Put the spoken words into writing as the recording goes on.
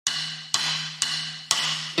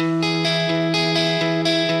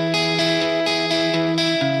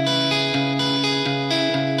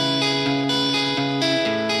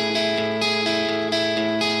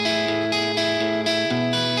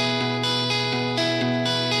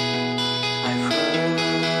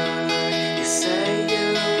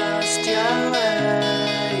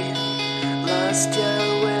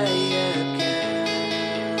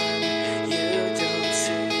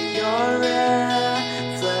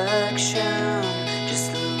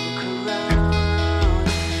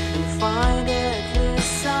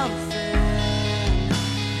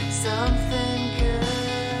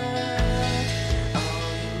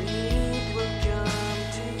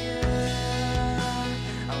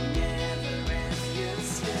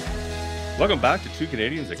Welcome back to Two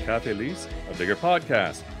Canadians at Cafe Elise, a bigger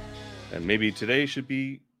podcast. And maybe today should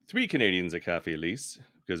be Three Canadians at Cafe Elise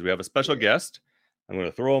because we have a special guest. I'm going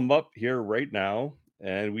to throw him up here right now.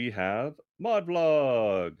 And we have Mod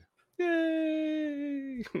Vlog.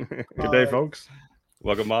 Yay! Good day, folks.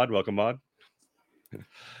 Welcome, Mod. Welcome, Mod.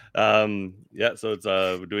 So it's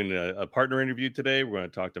we're doing a partner interview today. We're going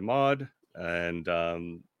to talk to Mod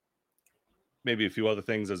and maybe a few other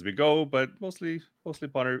things as we go, but mostly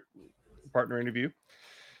partner interview.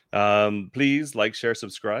 Please like, share,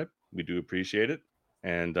 subscribe. We do appreciate it.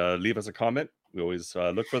 And leave us a comment. We always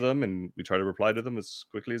look for them and we try to reply to them as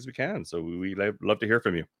quickly as we can. So we love to hear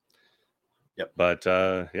from you. Yep. But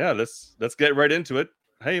let's get right into it.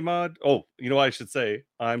 Hey, Mod. Oh, you know what I should say?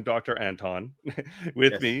 I'm Dr. Anton.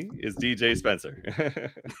 With me is DJ Spencer.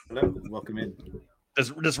 Hello, welcome in.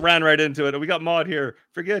 Just ran right into it. We got Mod here.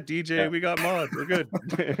 Forget DJ. Yeah. We got Mod. We're good.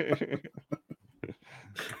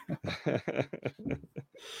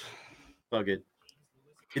 All good.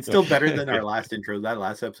 It's still better than our last intro. That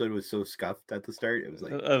last episode was so scuffed at the start. It was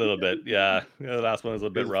like a little bit, yeah. The last one was a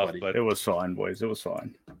bit rough, funny. But it was fine, boys. It was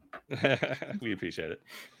fine. We appreciate it.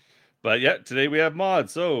 But yeah, today we have Mod.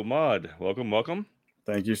 So Mod, welcome.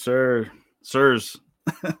 Thank you, sir. Sirs.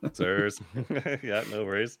 Yeah, no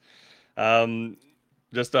worries.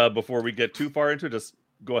 Just before we get too far into it, just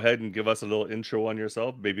go ahead and give us a little intro on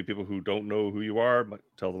yourself. Maybe people who don't know who you are, but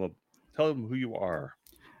tell them who you are.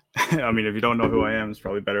 I mean, if you don't know who I am, it's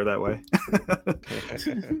probably better that way.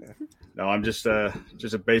 No, I'm just a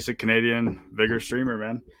basic Canadian vigor streamer,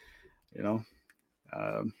 man. You know,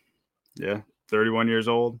 31 years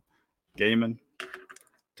old, gaming,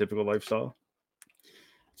 typical lifestyle.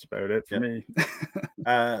 That's about it for me.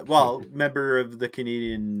 Well, member of the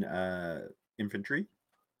Canadian infantry.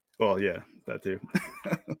 Well, yeah, that too.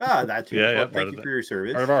 That too. Yeah, well, thank you for your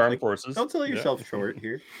service. Part of our armed forces. Don't sell yourself short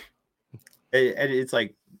here. And it's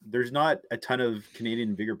like there's not a ton of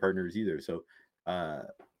Canadian vigor partners either. So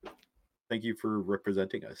thank you for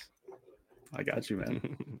representing us. I got you,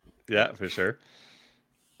 man. Yeah, for sure.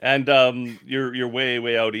 And you're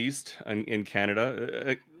way out east in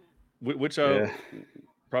Canada. Which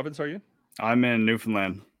province are you? I'm in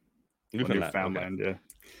Newfoundland. Newfoundland, okay.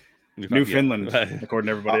 Newfoundland, according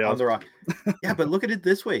to everybody else. On the rock. Yeah, but look at it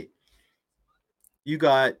this way. You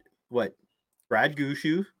got what? Brad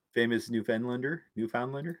Gushue, famous Newfoundlander.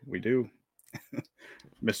 We do.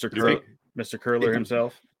 Mr. Curler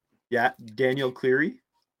himself. Yeah, Daniel Cleary,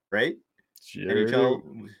 right? Sure.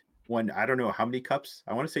 NHL won, I don't know how many cups.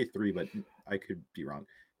 I want to say 3, but I could be wrong.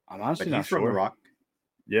 I'm honestly but not he's sure. From the Rock.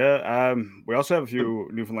 Yeah, we also have a few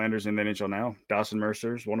Newfoundlanders in the NHL now. Dawson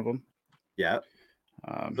Mercer's one of them. Yeah.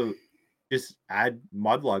 So just add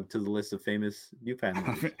Modvlog to the list of famous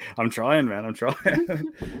Newfoundlanders. I'm trying, man. I'm trying.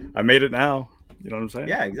 I made it now. You know what I'm saying?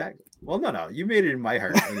 Yeah, exactly. Well, no. You made it in my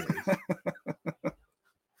heart anyways.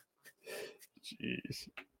 Jeez.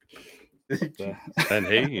 And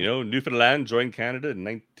hey, Newfoundland joined Canada in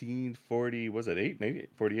 1940, was it 8?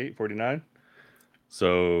 48, 49?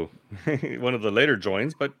 So one of the later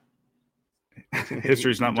joins, but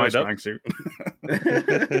history's not my strong suit.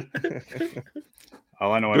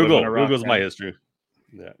 All I know, Google's my history.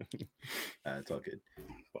 Yeah, it's all good.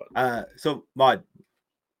 So Mod,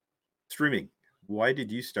 streaming. Why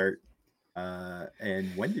did you start? And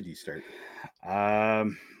when did you start?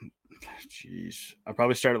 Jeez, I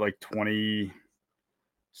probably started like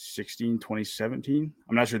 2016, 2017.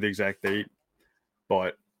 I'm not sure the exact date,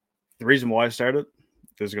 but the reason why I started,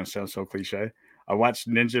 this is going to sound so cliche. I watched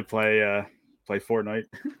Ninja play Fortnite.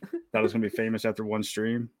 Thought it was going to be famous after one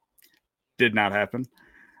stream. Did not happen.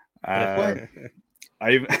 I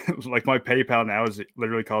like my PayPal now is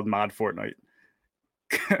literally called Mod Fortnite.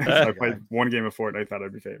 I played one game of Fortnite, thought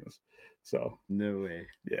I'd be famous. So no way.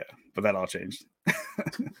 Yeah, but that all changed.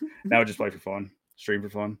 Now I just play for fun, stream for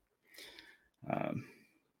fun.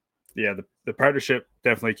 The partnership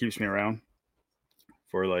definitely keeps me around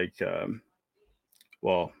for like to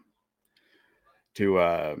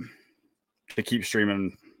keep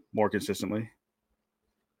streaming more consistently.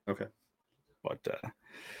 Okay. But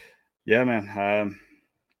yeah, man.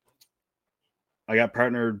 I got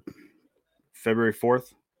partnered February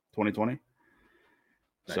 4th, 2020.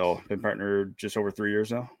 Nice. So been partnered just over 3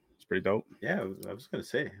 years now. It's pretty dope. Yeah, I was gonna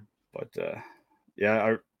say. But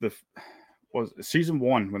was season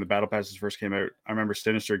 1 when the battle passes first came out. I remember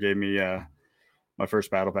Sinister gave me my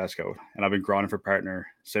first battle pass code, and I've been grinding for partner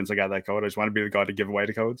since I got that code. I just want to be the guy to give away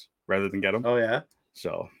the codes rather than get them. Oh yeah.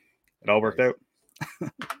 So it all worked out.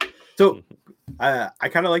 So I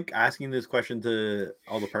kind of like asking this question to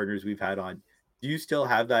all the partners we've had on. Do you still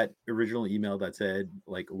have that original email that said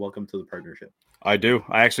like "Welcome to the partnership"? I do.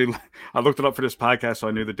 I looked it up for this podcast, so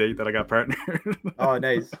I knew the date that I got partnered. Oh,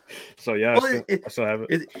 nice. So yeah, Well, I still have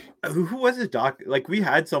it. Who was it, Doc? Like we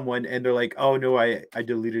had someone, and they're like, "Oh no, I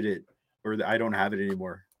deleted it, or I don't have it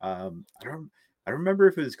anymore." I don't remember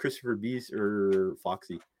if it was Christopher Beast or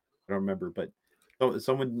Foxy. I don't remember, but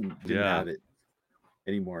someone didn't have it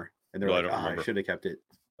anymore, and they're No, I like, don't "Ah, I remember. should have kept it."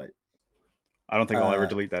 But I don't think I'll ever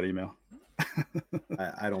delete that email.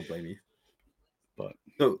 I don't blame you. But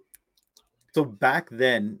so back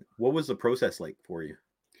then, what was the process like for you?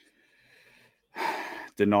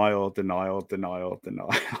 Denial. That's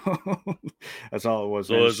all it was.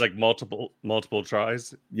 So man. it was like multiple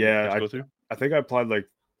tries. Yeah, go through. I think I applied like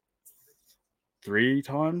 3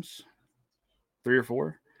 times, 3 or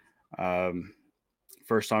 4.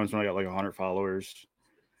 First time is when I got like 100 followers.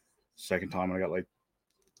 Second time when I got like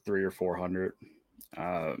 300 or 400.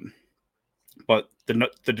 But the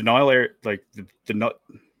denial, like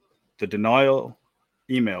the denial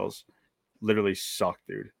emails, literally suck,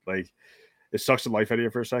 dude. Like it sucks the life out of you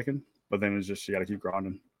for a second, but then it's just you got to keep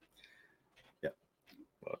grinding. Yeah.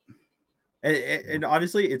 But and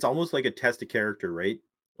honestly, it's almost like a test of character, right?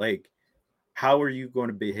 Like, how are you going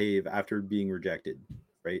to behave after being rejected,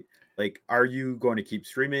 right? Like, are you going to keep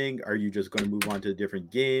streaming? Are you just going to move on to a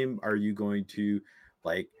different game? Are you going to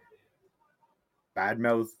like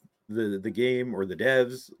badmouth the game or the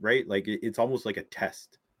devs, right? Like, it's almost like a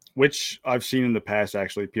test. Which I've seen in the past,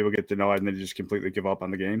 actually. People get denied and they just completely give up on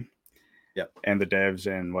the game. Yeah. And the devs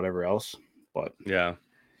and whatever else. But yeah,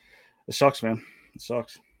 it sucks, man. It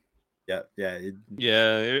sucks. Yeah.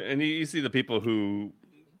 Yeah. And you see the people who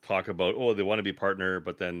talk about, oh, they want to be partner,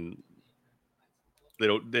 but then they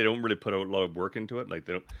don't really put a lot of work into it. Like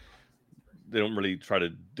they don't really try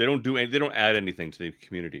to, they don't add anything to the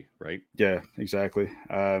community, right? Yeah, exactly.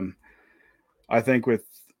 I think I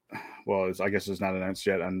guess it's not announced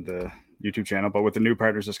yet on the YouTube channel, but with the new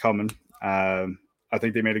partners that's coming, I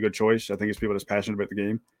think they made a good choice. I think it's people that's passionate about the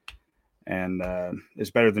game, and it's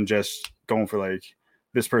better than just going for like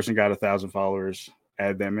this person got 1,000 followers,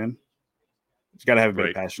 add them in. It's got to have a bit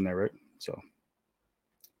of passion there, right? So,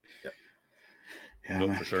 yeah,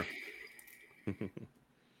 no, for sure.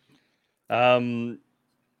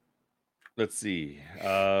 Let's see.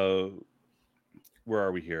 Where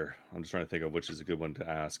are we here? I'm just trying to think of which is a good one to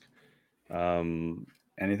ask.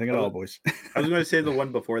 Anything at all, boys. I was going to say the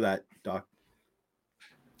one before that, Doc.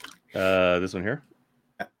 This one here.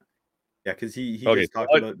 Yeah, because he just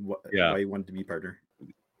talked about why he wanted to be partner.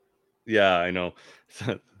 Yeah, I know.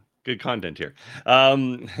 Good content here.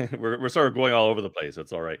 We're sort of going all over the place.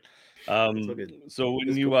 That's all right. So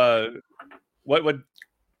when you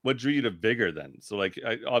what drew you to Vigor then? So like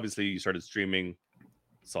obviously you started streaming,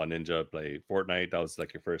 saw Ninja play Fortnite. That was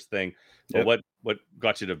like your first thing. But what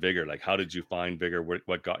got you to Vigor? Like how did you find Vigor?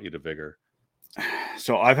 What got you to Vigor?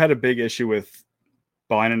 So I've had a big issue with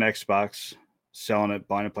buying an Xbox, selling it,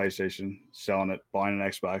 buying a PlayStation, selling it, buying an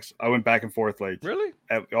Xbox. I went back and forth like really?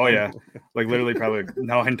 Oh yeah, like literally probably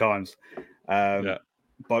 9 times. But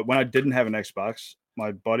when I didn't have an Xbox,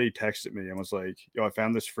 my buddy texted me and was like, "Yo, I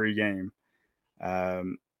found this free game,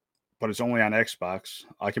 but it's only on Xbox.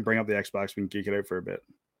 I can bring up the Xbox. We can geek it out for a bit.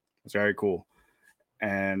 It's very cool."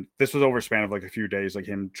 And this was over a span of like a few days, like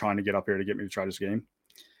him trying to get up here to get me to try this game.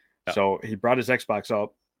 Yeah. So he brought his Xbox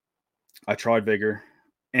up. I tried Vigor,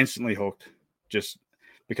 instantly hooked, just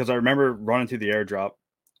because I remember running through the airdrop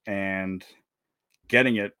and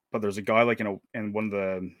getting it, but there's a guy like in one of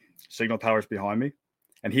the signal towers behind me,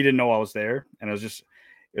 and he didn't know I was there, and it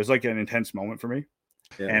was like an intense moment for me.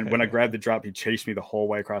 Yeah. And when I grabbed the drop, he chased me the whole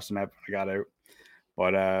way across the map. I got out,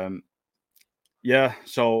 but yeah.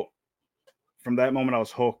 So from that moment, I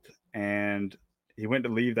was hooked, and he went to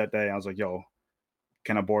leave that day. I was like, "Yo,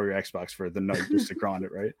 can I borrow your Xbox for the night just to grind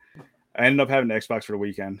it?" Right. I ended up having the Xbox for the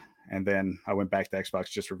weekend, and then I went back to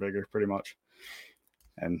Xbox just for Vigor, pretty much.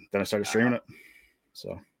 And then I started streaming it.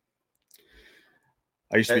 So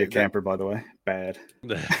I used to be a camper, by the way. Bad.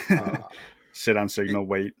 Sit on signal,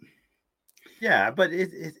 wait. Yeah, but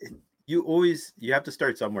you have to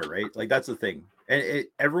start somewhere, right? Like that's the thing, and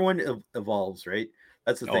everyone evolves, right?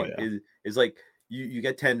 That's the thing. Yeah. Is like you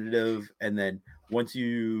get tentative, and then once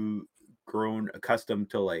you grown accustomed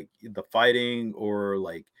to like the fighting or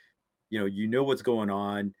like you know what's going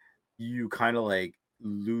on, you kind of like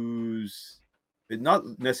lose, not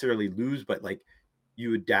necessarily lose, but like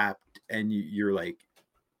you adapt, and you're like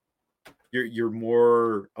you're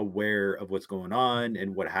more aware of what's going on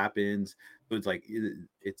and what happens. So it's like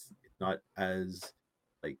it's not as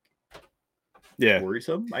like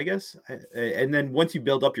worrisome, I guess. And then once you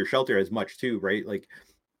build up your shelter as much too, right? Like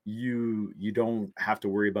you don't have to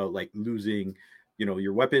worry about like losing,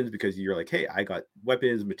 your weapons, because you're like, hey, I got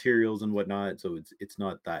weapons, materials, and whatnot. So it's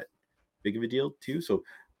not that big of a deal too. So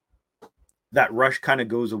that rush kind of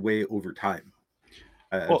goes away over time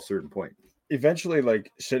at a certain point. Eventually,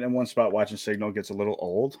 like sitting in one spot watching Signal gets a little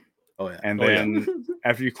old. Oh yeah. And then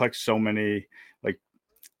after you collect so many like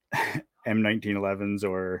M1911s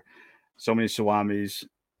or so many Sawamis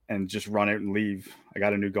and just run out and leave, I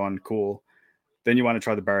got a new gun, cool. Then you want to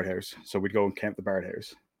try the Barrett House. So we'd go and camp the Barrett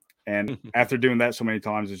House. And after doing that so many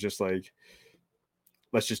times, it's just like,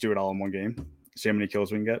 let's just do it all in one game. See how many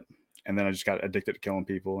kills we can get. And then I just got addicted to killing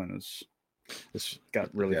people, and this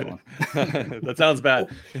got really fun. That sounds bad.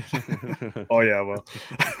 Oh yeah, well.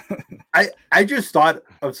 I just thought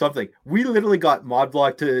of something. We literally got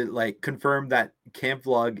Modvlog to like confirm that camp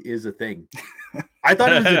vlog is a thing. I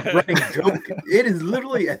thought it was a running joke. It is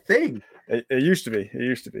literally a thing. It used to be. It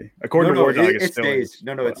used to be. According to War Dog, it stays.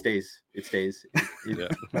 It stays. It stays.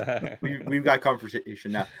 We've got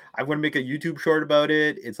conversation now. I'm going to make a YouTube short about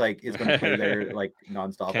it. It's like it's going to play there like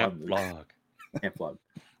nonstop. Camp vlog. Camp vlog.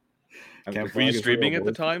 Were you streaming at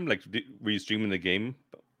the time? Like, were you streaming the game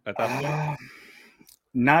at that point?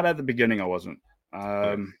 Not at the beginning. I wasn't.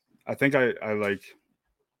 I think I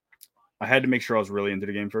had to make sure I was really into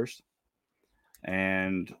the game first,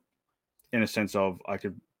 and in a sense of I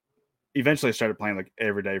could. Eventually, I started playing like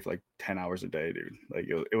every day for like 10 hours a day, dude. Like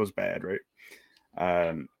it was bad,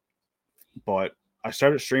 right? But I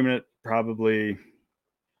started streaming it probably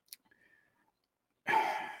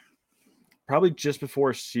just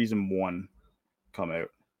before season 1 come out.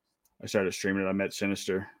 I started streaming it. I met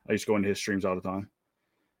Sinister. I used to go into his streams all the time,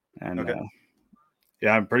 and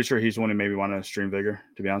yeah, I'm pretty sure he's the one who made me want to stream Vigor.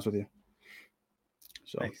 To be honest with you,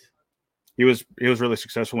 so nice. He was really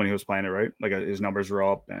successful when he was playing it, right? Like his numbers were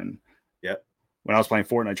up, and yeah. When I was playing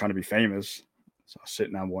Fortnite trying to be famous, so I was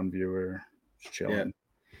sitting on one viewer, just chilling. Yeah.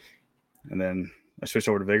 And then I switched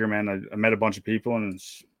over to Vigor, man. I met a bunch of people, and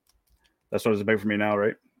that's what it's about for me now,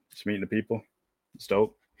 right? Just meeting the people. It's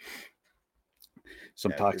dope.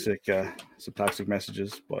 Some toxic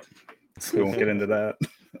messages, but we won't get into that.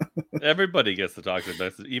 Everybody gets the toxic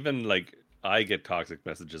message. Even like I get toxic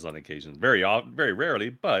messages on occasion. Very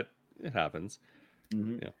rarely, but it happens.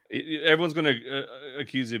 Mm-hmm. Everyone's going to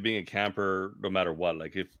accuse you of being a camper no matter what.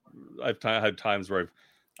 Like if I've had times where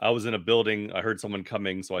I was in a building, I heard someone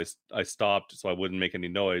coming, so I stopped so I wouldn't make any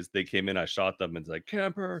noise. They came in, I shot them, and it's like,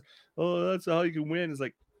 camper, oh, that's how you can win. It's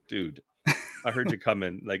like, dude, I heard you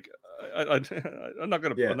coming. Like I'm not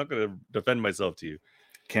gonna defend myself to you.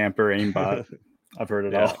 Camper aimbot. I've heard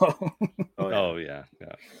it all. Oh yeah.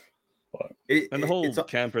 And the whole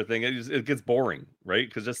camper thing, it gets boring, right?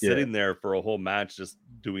 Because just sitting there for a whole match, just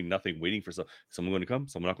doing nothing, waiting for someone going to come,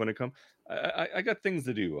 someone not going to come. I got things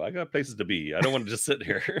to do. I got places to be. I don't want to just sit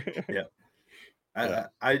here.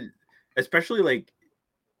 I especially like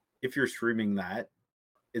if you're streaming that,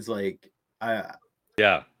 it's like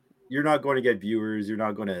you're not going to get viewers. You're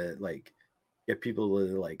not going to like get people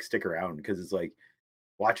to like stick around, because it's like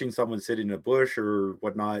watching someone sit in a bush or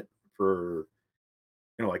whatnot for.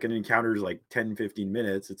 Like an encounter is like 10, 15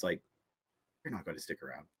 minutes. It's like, you're not going to stick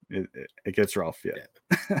around. It gets rough. Yeah.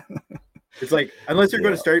 It's like, unless you're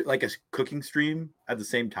going to start like a cooking stream at the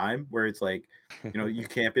same time where it's like, you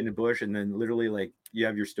camp in the bush and then literally like you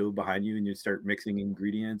have your stove behind you and you start mixing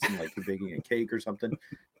ingredients and like you're baking a cake or something.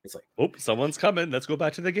 It's like, oh, someone's coming. Let's go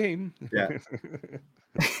back to the game. Yeah.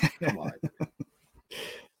 Come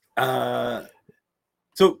on.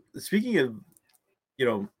 So speaking of,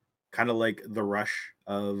 kind of like the rush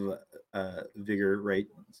of Vigor, right?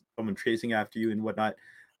 Someone chasing after you and whatnot.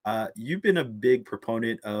 You've been a big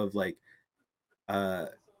proponent of like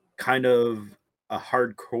kind of a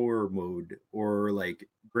hardcore mode, or like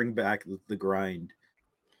bring back the grind.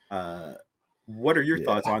 What are your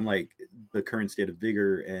thoughts on like the current state of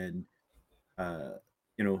Vigor, and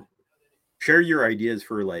share your ideas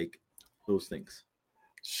for like those things?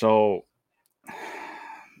 So I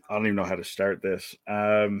don't even know how to start this.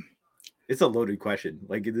 It's a loaded question.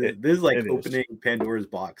 Like this is like opening Pandora's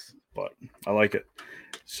box, but I like it.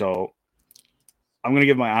 So I'm going to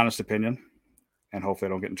give my honest opinion, and hopefully I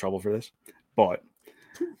don't get in trouble for this. But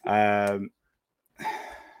I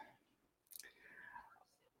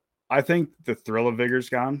think the thrill of Vigor's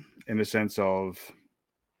gone, in the sense of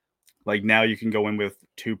like now you can go in with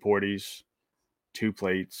 2 porties, 2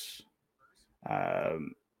 plates.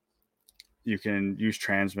 You can use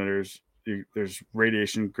transmitters. There's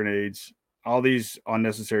radiation grenades. All these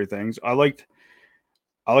unnecessary things. I liked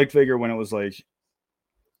Vigor when it was like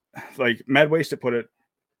Mad Wasted put it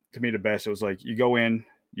to me the best. It was like you go in,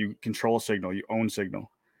 you control Signal, you own Signal,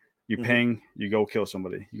 You ping, you go kill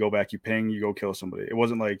somebody. You go back, you ping, you go kill somebody. It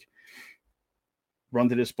wasn't like run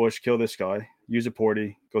to this bush, kill this guy, use a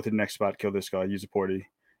porty, go to the next spot, kill this guy, use a porty. You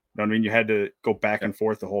know what I mean? You had to go back and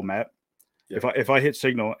forth the whole map. If I hit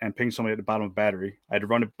signal and ping somebody at the bottom of battery, I had to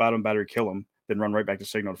run to the bottom of battery, kill them, then run right back to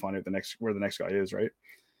signal to find out where the next guy is, right?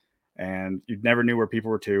 And you never knew where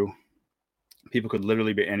people were to. People could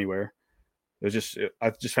literally be anywhere. It was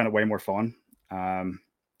I just found it way more fun.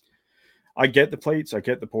 I get the plates, I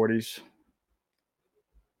get the porties.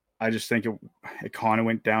 I just think it kind of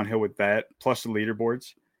went downhill with that, plus the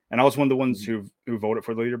leaderboards. And I was one of the ones who voted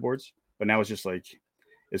for the leaderboards, but now it's just like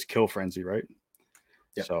it's kill frenzy, right?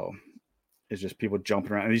 Yeah. So it's just people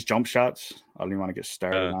jumping around. And these jump shots, I don't even want to get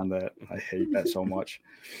started on that. I hate that so much.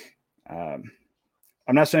 I'm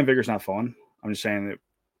not saying Vigor's not fun. I'm just saying that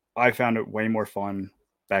I found it way more fun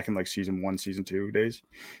back in like season 1, season 2 days.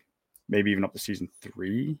 Maybe even up to season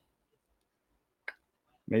 3.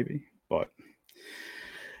 Maybe. But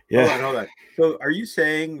yeah. Hold on. So are you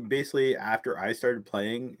saying basically after I started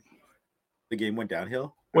playing, the game went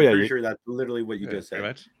downhill? I'm pretty sure that's literally what you just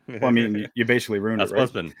said. Well, I mean, you basically ruined it, right?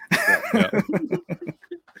 Husband.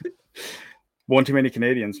 One too many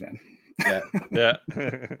Canadians, man. Yeah.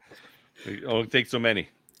 It only takes so many.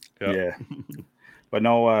 Yeah. But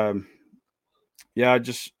no, I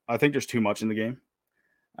think there's too much in the game.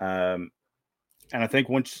 And I think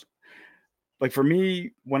once, like for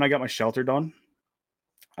me, when I got my shelter done,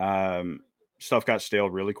 stuff got stale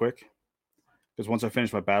really quick. Because once I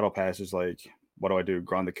finished my battle pass, it's like, what do I do?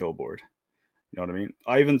 Grind the kill board. You know what I mean?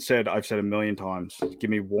 I've said a million times, give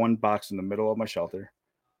me one box in the middle of my shelter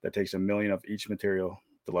that takes 1 million of each material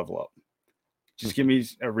to level up. Just give me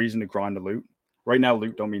a reason to grind the loot. Right now,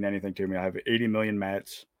 loot don't mean anything to me. I have 80 million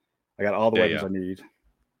mats. I got all the weapons I need.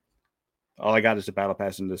 All I got is the battle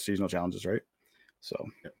pass and the seasonal challenges, right? So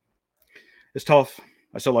it's tough.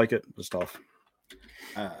 I still like it, but it's tough.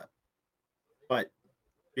 But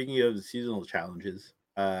speaking of the seasonal challenges,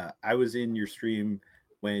 I was in your stream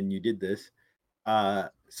when you did this.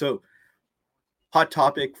 So hot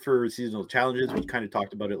topic for seasonal challenges, we kind of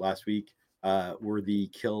talked about it last week, were the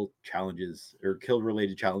kill challenges or kill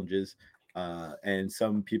related challenges. And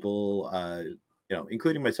some people,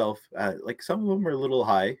 including myself, like some of them are a little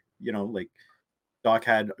high, like Doc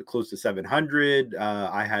had close to 700.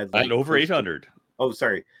 I had like over 800.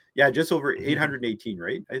 Sorry. Yeah, just over 818,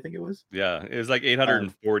 right? I think it was. Yeah, it was like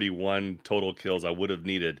 841 total kills I would have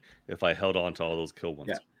needed if I held on to all those kill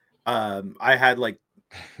ones. Yeah. I had like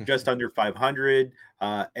just under 500.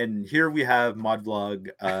 And here we have Modvlog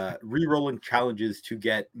re-rolling challenges to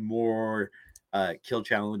get more kill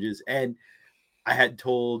challenges. And I had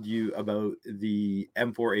told you about the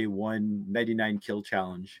M4A1 99 kill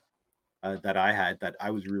challenge that I had that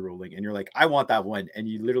I was re-rolling. And you're like, I want that one. And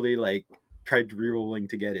you literally like tried re-rolling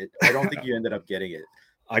to get it. I don't think you ended up getting it.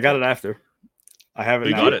 I got it after. I haven't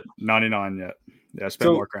got it 99 yet. Yeah, I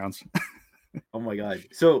spent more crowns. Oh my god.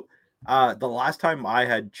 So the last time I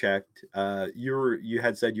had checked, you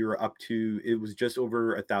had said you were up to, it was just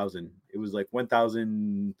over 1,000. It was like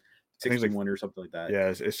 1,061 or something like that.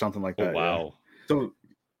 Yeah, it's something like that. Oh, wow. Yeah. So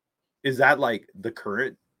is that like the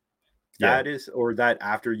current status or that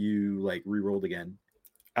after you like re-rolled again?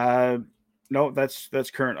 No, that's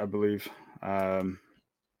current, I believe. I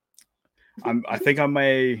think I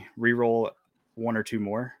may re-roll 1 or 2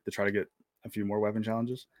 more to try to get a few more weapon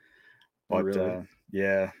challenges. But really?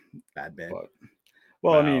 Yeah, bad. But,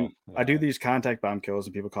 well, I mean, I do these contact bomb kills,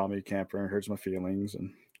 and people call me a camper, and it hurts my feelings,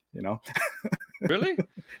 and Really?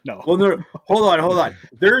 No. Well, no. Hold on.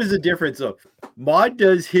 There is a difference though. Mod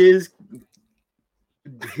does his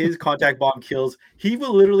contact bomb kills. He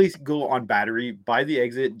will literally go on battery by the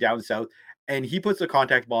exit down south, and he puts the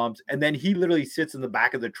contact bombs, and then he literally sits in the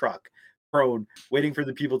back of the truck, prone, waiting for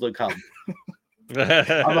the people to come.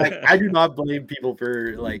 I'm like, I do not blame people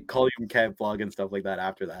for like calling him camp vlog and stuff like that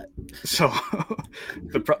after that. So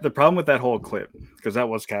the problem with that whole clip, because that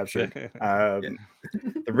was captured,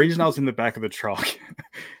 the reason I was in the back of the truck,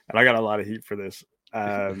 and I got a lot of heat for this,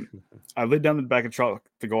 I laid down in the back of the truck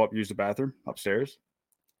to go up use the bathroom upstairs,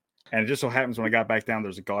 and it just so happens when I got back down,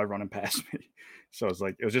 there's a guy running past me. So it's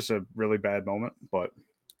like, it was just a really bad moment, but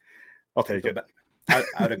I'll take it.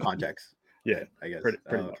 Out of context. Yeah, I guess. Pretty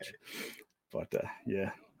much. But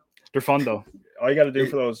yeah, they're fun though. All you got to do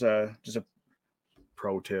for those, just a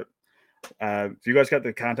pro tip. If you guys got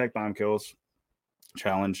the contact bomb kills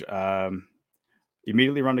challenge,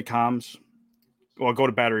 immediately run to comms. Well, go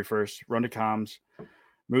to battery first, run to comms,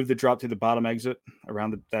 move the drop to the bottom exit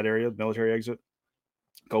around that area, the military exit.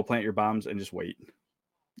 Go plant your bombs and just wait.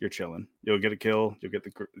 You're chilling. You'll get a kill. You'll get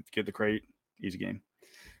the crate. Easy game.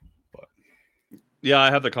 But Yeah,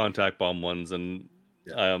 I have the contact bomb ones, and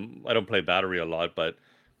I don't play battery a lot, but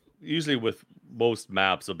usually with most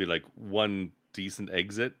maps, there'll be like one decent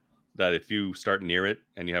exit that if you start near it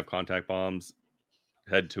and you have contact bombs,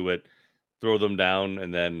 head to it, throw them down,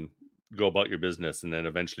 and then go about your business, and then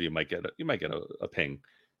eventually you might get a ping,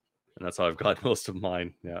 and that's how I've got most of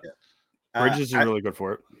mine. Yeah. Bridges is really good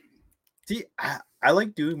for it. See, I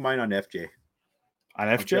like doing mine on FJ. On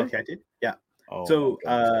FJ? Yeah. Oh, so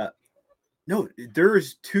no,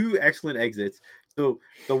 there's 2 excellent exits. So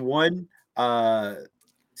the one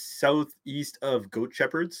southeast of Goat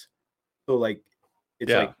Shepherds, so like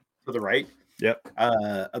it's like to the right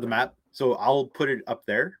of the map. So I'll put it up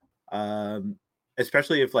there.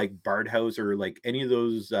 Especially if like Bard House or like any of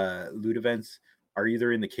those loot events are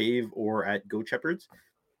either in the cave or at Goat Shepherds.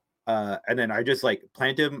 And then I just like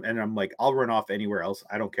plant him, and I'm like, I'll run off anywhere else.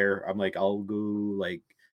 I don't care. I'm like, I'll go like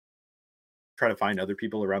try to find other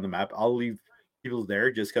people around the map. I'll leave people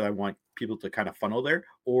there just because I want people to kind of funnel there.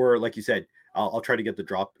 Or like you said, I'll try to get the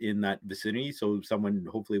drop in that vicinity, so someone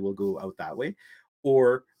hopefully will go out that way.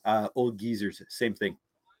 Or Old Geezers, same thing.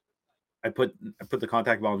 I put the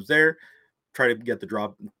contact bombs there, try to get the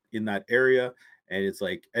drop in that area. And it's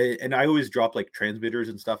like, and I always drop like transmitters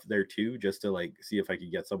and stuff there too, just to like see if I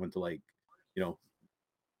could get someone to like,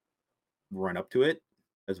 run up to it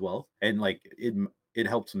as well. And like it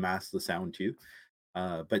helps mask the sound too.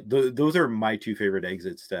 But those are my 2 favorite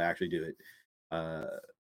exits to actually do it. I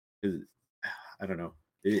don't know,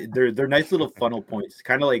 they're nice little funnel points,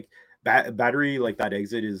 kind of like battery. Like that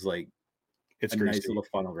exit is like it's a greasy. nice little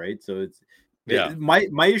funnel, right? So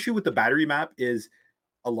my issue with the battery map is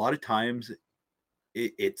a lot of times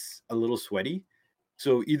it's a little sweaty.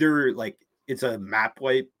 So either like it's a map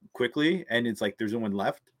wipe quickly and it's like there's no one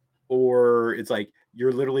left, or it's like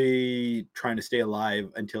you're literally trying to stay alive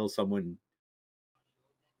until someone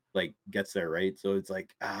like gets there, right? So it's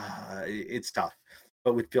like it's tough.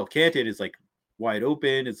 But with Phil Canton, it's like wide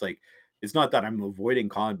open. It's like it's not that I'm avoiding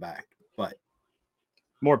combat, but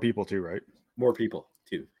more people too, right? More people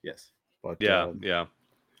too, yes. But yeah.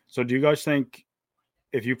 So do you guys think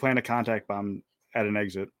if you plant a contact bomb at an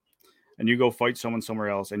exit and you go fight someone somewhere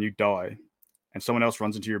else and you die and someone else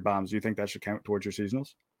runs into your bombs, do you think that should count towards your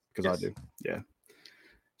seasonals? Because I do. Yeah.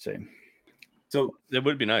 Same. So it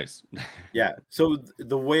would be nice. Yeah. So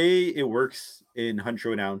the way it works in Hunt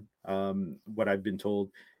Showdown, what I've been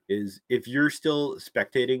told is if you're still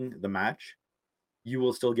spectating the match, you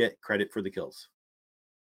will still get credit for the kills.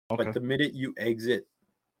 Okay. But the minute you exit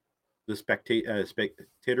the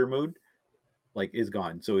spectator mode, like is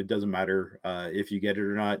gone. So it doesn't matter if you get it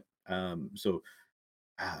or not. I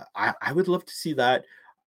would love to see that.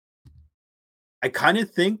 I kind of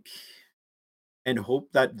think and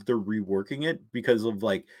hope that they're reworking it because of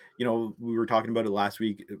like, we were talking about it last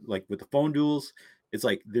week, like with the phone duels, it's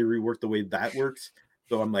like they reworked the way that works.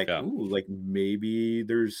 So I'm like, ooh, like maybe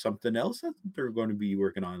there's something else that they're going to be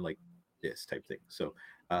working on, like this type thing. So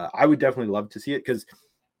I would definitely love to see it because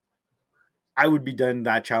I would be done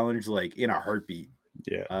that challenge like in a heartbeat.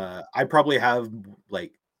 Yeah. I probably have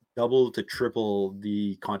like double to triple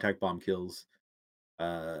the contact bomb kills.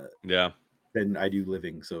 Than I do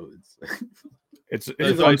living. So it's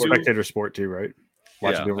a spectator sport too, right?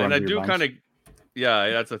 And I do kind of,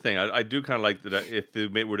 that's the thing. I do kind of like that if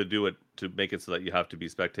they were to do it to make it so that you have to be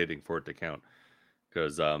spectating for it to count,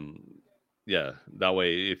 because that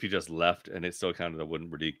way if you just left and it still counted, that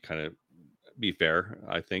wouldn't really kind of be fair.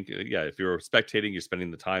 I think if you're spectating, you're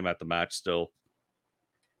spending the time at the match still.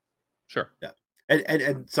 Sure. Yeah,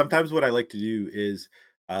 and sometimes what I like to do is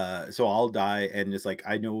so I'll die and it's like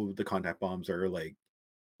I know the contact bombs are like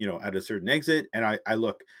at a certain exit, and I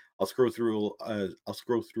look, I'll scroll through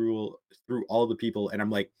all the people, and I'm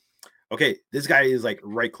like, okay, this guy is like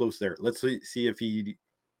right close there. Let's see if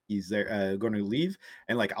he's there going to leave,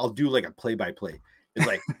 and like I'll do like a play-by-play. It's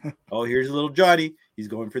like, oh, here's little Johnny. He's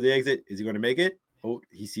going for the exit. Is he going to make it? Oh,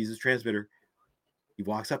 he sees his transmitter. He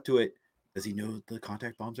walks up to it. Does he know the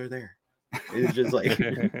contact bombs are there? It's just like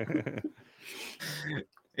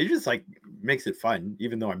it just like makes it fun,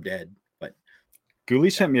 even though I'm dead. But Ghoulie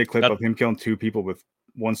sent me a clip of him killing 2 people with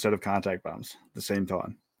one set of contact bombs at the same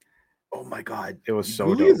time. Oh my god, it was so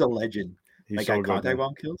Ghoulie dope. Is a legend. He's like so contact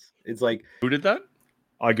bomb kills. It's like, who did that?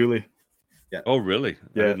 Ghoulie. Yeah. Oh really?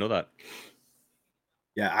 Yeah. I didn't know that.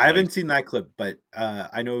 Yeah, I haven't seen that clip, but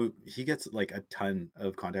I know he gets like a ton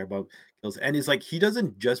of contact bomb kills, and it's like he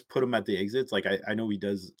doesn't just put them at the exits. Like I know he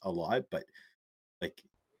does a lot, but like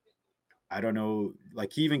I don't know.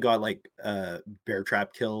 Like he even got like a bear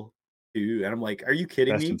trap kill too, and I'm like, are you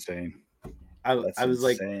kidding me? That's insane. I was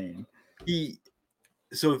insane. Like,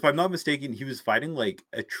 so if I'm not mistaken, he was fighting like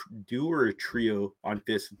a duo or a trio on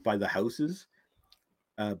Fist by the houses,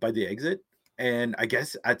 by the exit. And I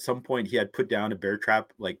guess at some point he had put down a bear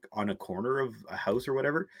trap like on a corner of a house or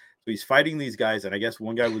whatever. So he's fighting these guys, and I guess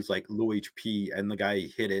one guy was like low HP, and the guy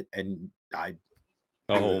hit it and died.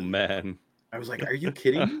 Oh man. I was like, "Are you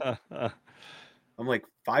kidding me?" I'm like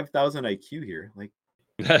 5,000 IQ here. Like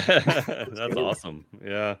that's awesome.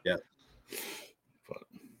 Yeah. Yeah.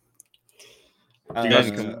 You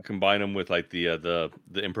guys can combine them with like the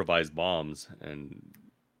improvised bombs and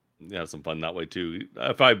have some fun that way too.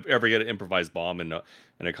 If I ever get an improvised bomb and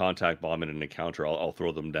a contact bomb in an encounter, I'll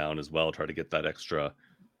throw them down as well. Try to get that extra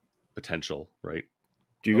potential, right?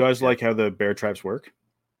 Do you guys like how the bear traps work?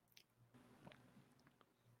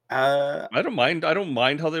 I don't mind. I don't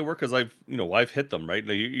mind how they work because I've hit them, right.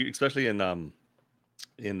 Especially in a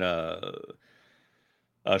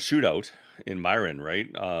shootout in Myron, right?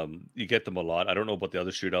 You get them a lot. I don't know about the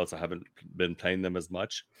other shootouts. I haven't been playing them as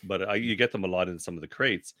much, but you get them a lot in some of the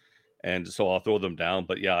crates, and so I'll throw them down.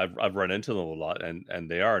 But yeah, I've run into them a lot, and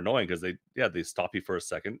they are annoying because they stop you for a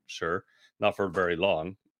second, sure, not for very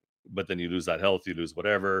long, but then you lose that health, you lose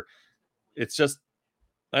whatever. It's just,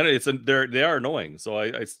 I know they are annoying. So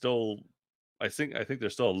I think they're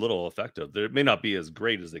still a little effective. They may not be as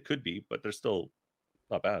great as they could be, but they're still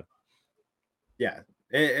not bad. Yeah,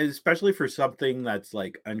 especially for something that's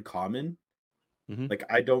like uncommon. Mm-hmm. Like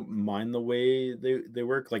I don't mind the way they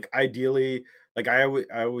work. Like ideally, like I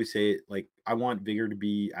always say, like I want vigor to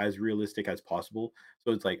be as realistic as possible.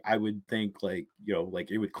 So it's like I would think like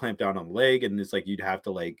like it would clamp down on the leg, and it's like you'd have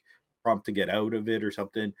to like prompt to get out of it or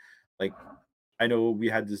something. Like I know we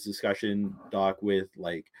had this discussion, Doc, with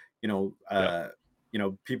like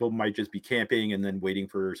people might just be camping and then waiting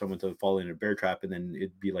for someone to fall in a bear trap, and then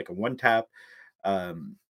it'd be like a one tap.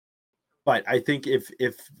 But I think if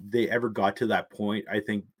they ever got to that point, I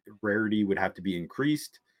think rarity would have to be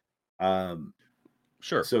increased.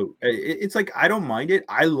 Sure. So it's like I don't mind it.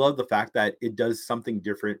 I love the fact that it does something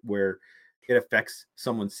different where it affects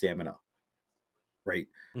someone's stamina. Right.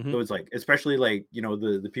 Mm-hmm. So it's like, especially like,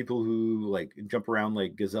 the people who like jump around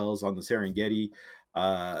like gazelles on the Serengeti,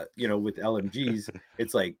 with LMGs,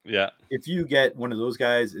 it's like, yeah, if you get one of those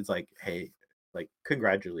guys, it's like, hey, like,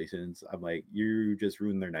 congratulations. I'm like, you just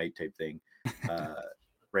ruined their night type thing.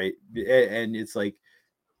 Right. And it's like,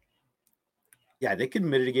 yeah, they can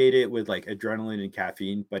mitigate it with like adrenaline and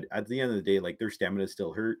caffeine, but at the end of the day, like their stamina is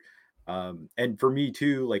still hurt. And for me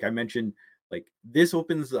too, like I mentioned, like this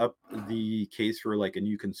opens up the case for like a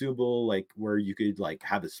new consumable, like where you could like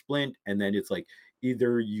have a splint, and then it's like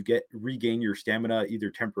either you regain your stamina either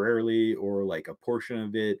temporarily or like a portion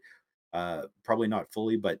of it, probably not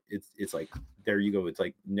fully, but it's like there you go. It's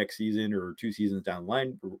like next season or 2 seasons down the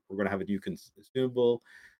line, we're gonna have a new consumable.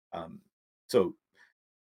 So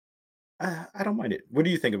I don't mind it. What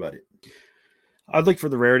do you think about it? I'd like for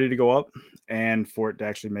the rarity to go up and for it to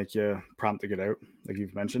actually make you prompt to get out, like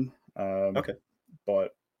you've mentioned. Okay.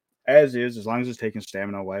 But as long as it's taking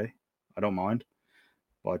stamina away, I don't mind.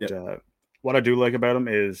 But what I do like about them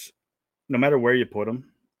is no matter where you put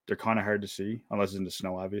them, they're kind of hard to see unless it's in the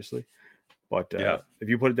snow, obviously. But if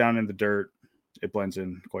you put it down in the dirt, it blends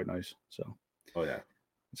in quite nice. So,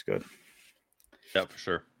 it's good. Yeah, for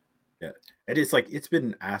sure. Yeah, and it's like it's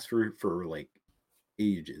been asked for like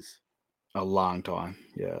ages, a long time.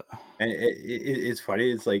 Yeah, and it's funny.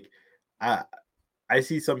 It's like I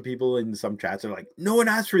see some people in some chats are like, no one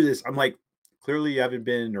asked for this. I'm like, clearly you haven't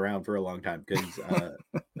been around for a long time because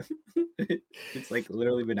it's like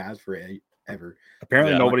literally been asked for ever.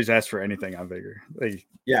 Apparently nobody's asked for anything on Vigor. Like,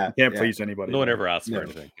 you can't please anybody. No one ever asks for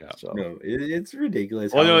anything. Yeah. So. No, it's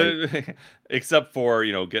ridiculous. Well, except for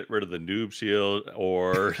get rid of the noob shield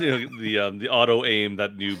or the auto aim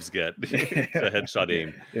that noobs get, the headshot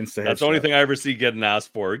aim. That's the only thing I ever see getting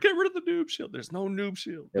asked for. Get rid of the noob shield. There's no noob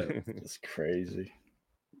shield. It's crazy.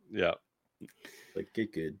 Yeah, like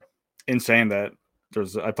get good. In saying that,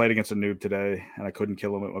 I played against a noob today and I couldn't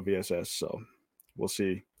kill him with my VSS, so we'll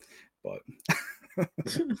see. But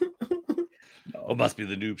it must be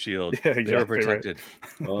the noob shield. Yeah, exactly, they're protected.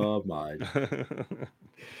 Right. Oh my!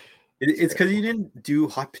 It's because you didn't do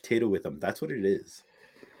hot potato with them. That's what it is.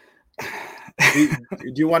 Do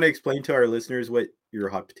you want to explain to our listeners what your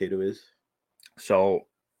hot potato is? So,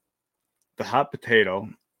 the hot potato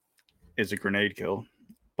is a grenade kill,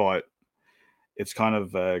 but it's kind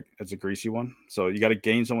of it's a greasy one. So you got to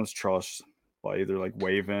gain someone's trust by either like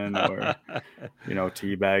waving or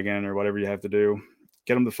teabagging or whatever you have to do.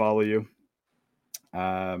 Get them to follow you.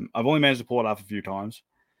 I've only managed to pull it off a few times,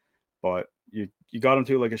 but you got them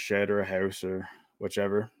to like a shed or a house or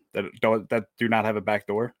whichever that do not have a back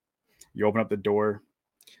door. You open up the door,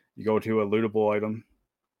 You go to a lootable item,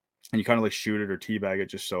 and you kind of like shoot it or teabag it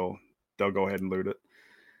just so they'll go ahead and loot it.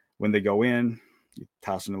 When they go in, you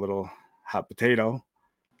toss in a little hot potato,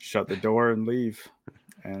 shut the door, and leave.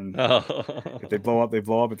 And if they blow up, they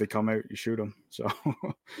blow up. If they come out, you shoot them. So,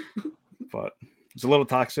 but it's a little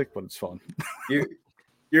toxic, but it's fun.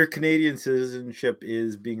 Your Canadian citizenship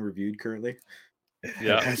is being reviewed currently.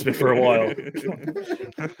 Yeah, it has been for a while.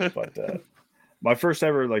 But my first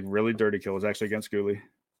ever like really dirty kill was actually against Ghoulie.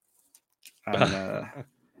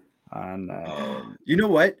 You know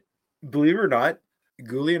what? Believe it or not,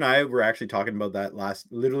 Ghoulie and I were actually talking about that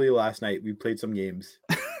literally last night. We played some games.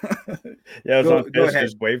 Yeah, I was on Fist,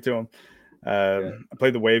 just wave to him. I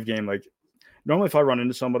played the wave game. Like normally, if I run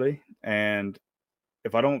into somebody and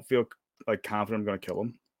if I don't feel like confident I'm going to kill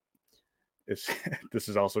them, this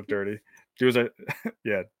is also dirty.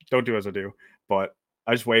 Don't do as I do. But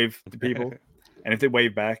I just wave to people, and if they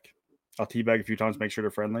wave back, I'll teabag a few times, make sure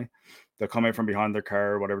they're friendly. They'll come out from behind their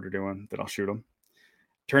car or whatever they're doing. Then I'll shoot them.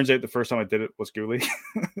 Turns out the first time I did it was Ghoulie.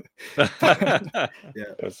 Yeah,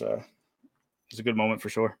 it was a good moment for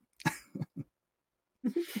sure.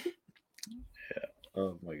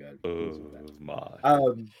 Oh my god. Oh my.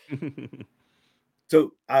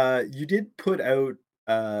 So you did put out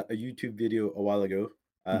a YouTube video a while ago.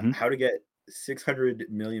 How to get 600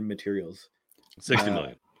 million materials. 60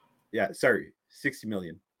 million. Yeah, sorry, 60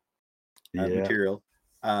 million material.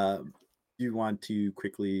 You want to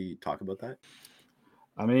quickly talk about that?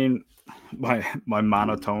 I mean, my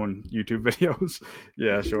monotone YouTube videos.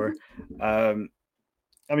 Yeah, sure. I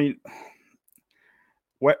mean,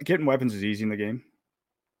 getting weapons is easy in the game.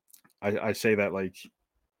 I say that like,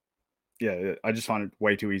 yeah, I just find it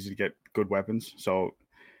way too easy to get good weapons. So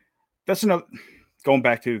that's another. Going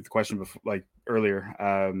back to the question before, like earlier,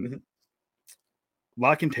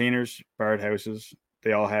 lot containers, barred houses,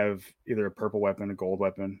 they all have either a purple weapon, a gold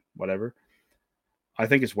weapon, whatever. I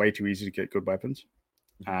think it's way too easy to get good weapons.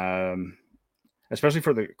 Especially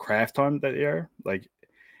for the craft time that they are. Like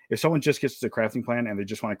if someone just gets the crafting plan and they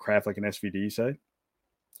just want to craft like an SVD, say,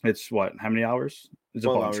 it's what, how many hours? It's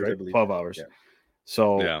 12 a bunch, hours, right? 12 hours. Yeah.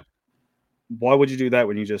 So why would you do that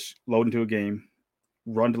when you just load into a game,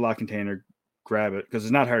 run to lock container, grab it? Because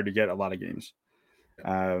it's not hard to get a lot of games.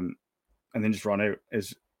 And then just run out.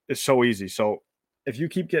 It's so easy. So if you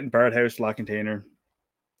keep getting barred house, lock container,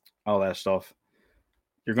 all that stuff,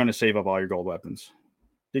 you're going to save up all your gold weapons.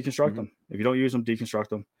 Deconstruct them. If you don't use them, deconstruct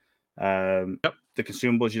them. The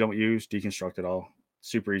consumables you don't use, deconstruct it all.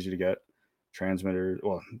 Super easy to get. Transmitter.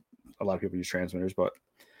 Well, a lot of people use transmitters, but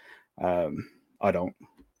I don't.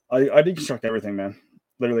 I deconstruct everything, man.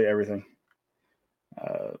 Literally everything.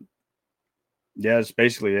 Yeah, it's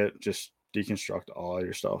basically it. Just deconstruct all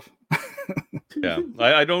your stuff. Yeah,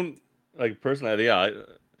 I don't like personally. Yeah,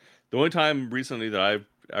 the only time recently that I've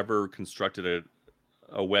ever constructed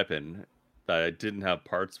a weapon that I didn't have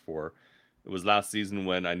parts for, it was last season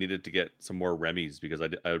when I needed to get some more Remy's because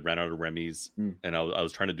I ran out of Remy's and I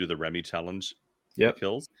was trying to do the Remy challenge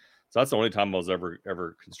kills. So that's the only time I was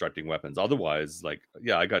ever constructing weapons. Otherwise, like,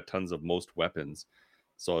 yeah, I got tons of most weapons.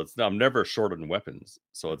 So I'm never short on weapons.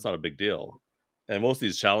 So it's not a big deal. And most of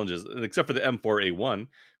these challenges, except for the M4A1,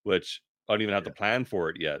 which I don't even have to plan for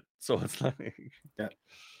it yet. So it's like,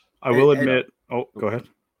 I will admit. Go ahead.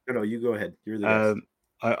 No, you go ahead. You're the guest.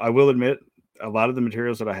 I will admit, a lot of the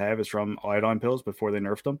materials that I have is from iodine pills before they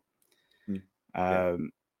nerfed them.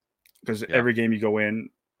 Because every game you go in,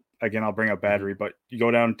 again, I'll bring up battery, but you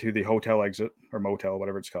go down to the hotel exit or motel,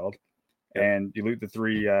 whatever it's called, and you loot the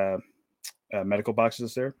 3 medical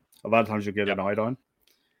boxes there. A lot of times you'll get an iodine,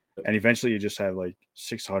 and eventually you just have like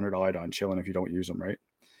 600 iodine chilling if you don't use them, right?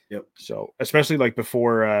 Yep. So especially like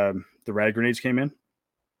before the rad grenades came in.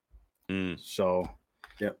 So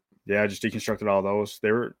yeah, I just deconstructed all those.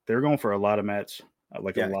 They were going for a lot of mats, a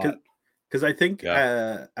lot. Because I think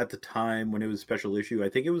at the time when it was special issue, I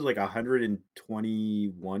think it was like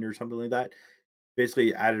 121 or something like that.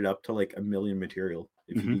 Basically added up to like 1 million material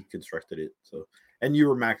if you deconstructed it. So, and you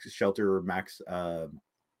were max shelter or max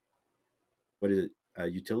what is it?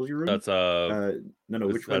 Utility room? That's no,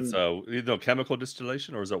 which one? That's chemical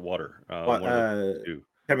distillation, or is that water?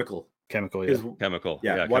 Chemical. Chemical, yeah. Chemical.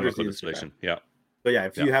 Yeah, chemical distillation. Yeah. But yeah,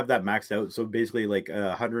 if you have that maxed out, so basically like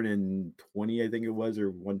 120, I think it was,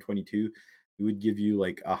 or 122, it would give you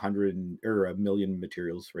like 100 or 1 million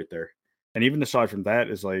materials right there. And even aside from that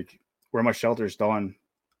is like where my shelter's done,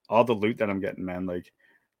 all the loot that I'm getting, man, like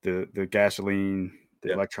the gasoline,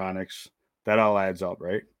 the electronics, that all adds up,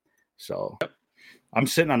 right? So I'm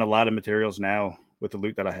sitting on a lot of materials now with the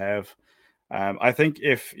loot that I have. I think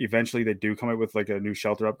if eventually they do come out with like a new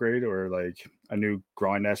shelter upgrade or like a new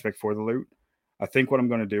grind aspect for the loot, I think what I'm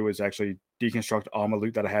going to do is actually deconstruct all my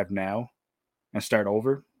loot that I have now and start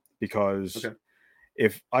over, because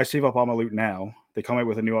if I save up all my loot now, they come out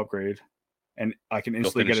with a new upgrade and I can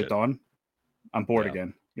instantly get it done, I'm bored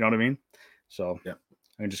again. You know what I mean? So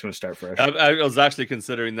I'm just going to start fresh. I was actually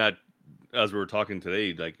considering that as we were talking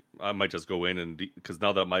today. Like, I might just go in and because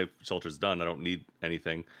now that my shelter's done, I don't need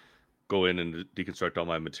anything. Go in and deconstruct all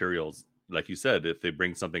my materials. Like you said, if they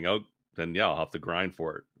bring something out, then I'll have to grind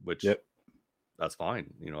for it, which that's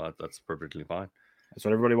fine. You know, that's perfectly fine. That's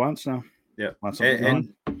what everybody wants now. Yeah.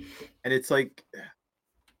 And it's like,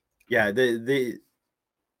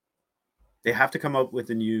 they have to come up with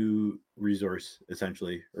a new resource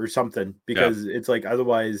essentially or something, because it's like,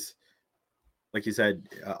 otherwise, like you said,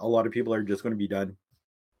 a lot of people are just going to be done.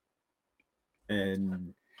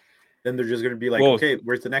 And then they're just going to be like, okay,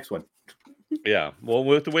 where's the next one? Yeah. Well,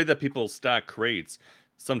 with the way that people stack crates,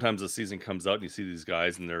 sometimes the season comes out and you see these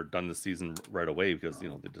guys and they're done the season right away because, they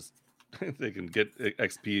just they can get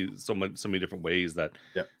XP so many different ways that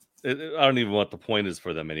I don't even know what the point is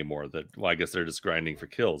for them anymore. That, I guess they're just grinding for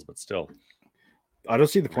kills, but still. I don't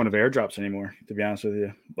see the point of airdrops anymore, to be honest with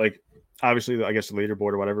you. Like, obviously, I guess the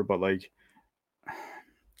leaderboard or whatever, but like,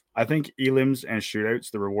 I think elims and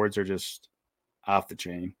shootouts, the rewards are just off the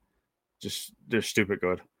chain. Just, they're stupid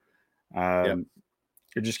good. You're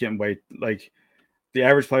just getting like, the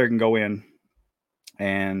average player can go in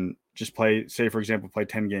and just play, say, for example, play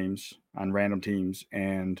 10 games on random teams,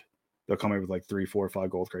 and they'll come in with like 3, 4, 5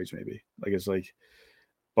 gold crates, maybe. Like, it's like,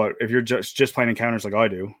 but if you're just playing encounters like I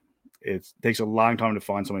do, it takes a long time to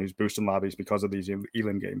find someone who's boosting lobbies because of these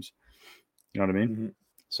elim games. You know what I mean? Mm-hmm.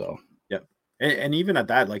 So, and even at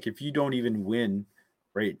that, like, if you don't even win,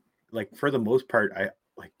 right? Like, for the most part, I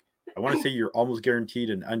want to say you're almost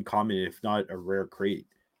guaranteed an uncommon, if not a rare crate,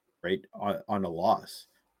 right? On a loss.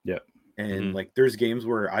 Yeah. And like, there's games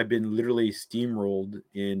where I've been literally steamrolled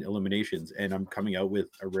in eliminations and I'm coming out with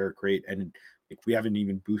a rare crate, and like, we haven't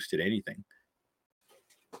even boosted anything.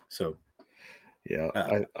 So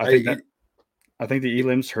I think the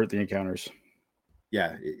elims hurt the encounters.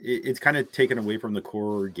 Yeah, it's kind of taken away from the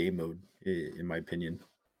core game mode, in my opinion.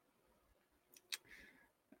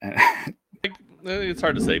 It's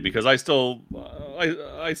hard to say because I still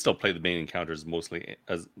play the main encounters mostly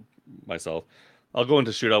as myself. I'll go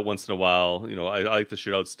into shootout once in a while. I like the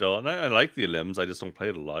shootout still, and I like the elims. I just don't play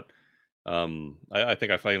it a lot. I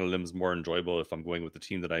think I find elims more enjoyable if I'm going with the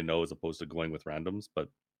team that I know as opposed to going with randoms. But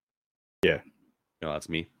that's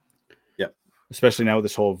me. Yep. Especially now with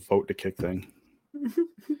this whole vote to kick thing.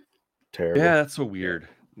 Terrible. Yeah, that's so weird.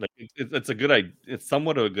 Like, it's a good idea. It's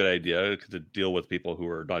somewhat of a good idea to deal with people who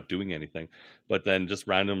are not doing anything, but then just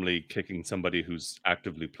randomly kicking somebody who's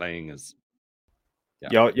actively playing is.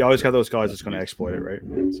 You always have those guys that's going to exploit it, right?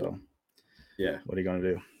 So, what are you going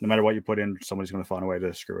to do? No matter what you put in, somebody's going to find a way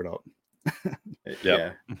to screw it up.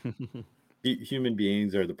 Yeah. Human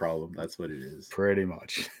beings are the problem. That's what it is. Pretty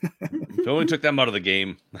much. If only took them out of the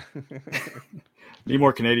game. Need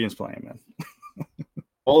more Canadians playing, man.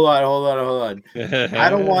 Hold on. I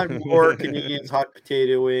don't want more Canadians hot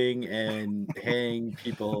potatoing and hanging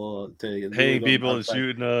people and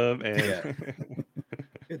shooting them. And...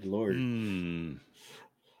 Good Lord.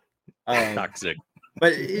 Toxic.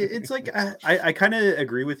 But it's like, I kind of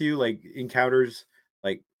agree with you. Like, encounters,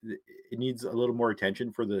 like, it needs a little more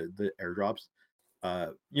attention for the airdrops.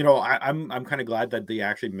 I'm kind of glad that they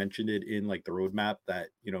actually mentioned it in like the roadmap that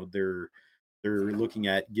they're looking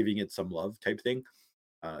at giving it some love type thing.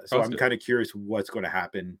 So I'm kind of curious what's going to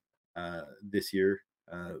happen this year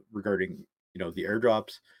regarding the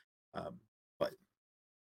airdrops. But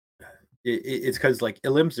it's because like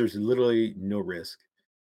elims, there's literally no risk,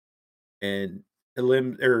 and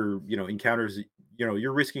encounters,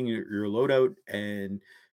 you're risking your loadout, and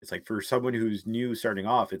it's like, for someone who's new starting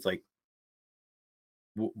off, it's like,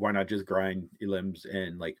 why not just grind elims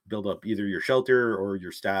and like build up either your shelter or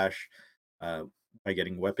your stash by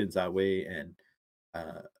getting weapons that way, and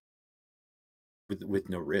with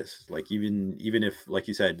no risk. Like, even if, like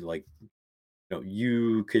you said, like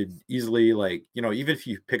you could easily, like even if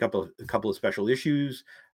you pick up a couple of special issues,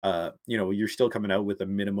 you're still coming out with a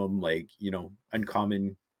minimum, like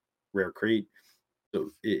uncommon rare crate. So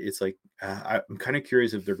it's like, I'm kind of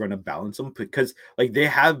curious if they're going to balance them, because like they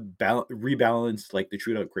have rebalanced like the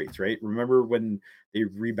shootout crates, right? Remember when they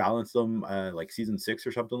rebalanced them like season 6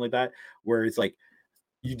 or something like that, where it's like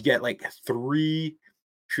you'd get like 3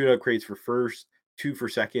 shootout crates for first, 2 for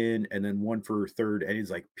second, and then 1 for third, and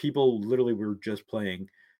it's like people literally were just playing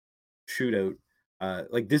shootout.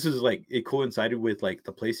 Like, this is like, it coincided with like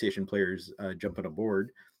the PlayStation players jumping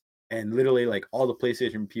aboard, and literally like all the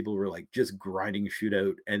PlayStation people were like just grinding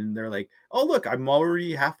shootout, and they're like, "Oh look, I'm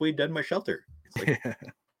already halfway done my shelter." It's like,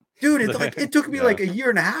 dude, it's like it took me like a year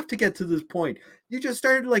and a half to get to this point. You just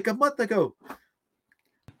started like a month ago.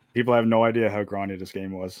 People have no idea how grindy this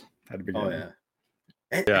game was at the beginning.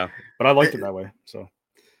 Oh yeah, but I liked it that way. So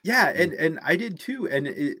yeah, and I did too. And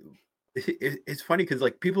it's funny because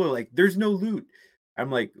like people are like, "There's no loot." I'm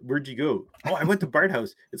like, "Where'd you go?" "Oh, I went to Bard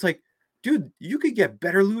House." It's like, dude, you could get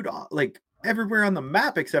better loot like everywhere on the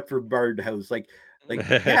map except for Bard House. Like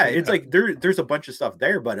yeah, it's like there's a bunch of stuff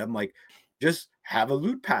there, but I'm like, just have a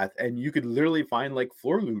loot path, and you could literally find like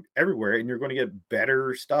floor loot everywhere, and you're going to get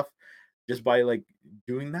better stuff just by like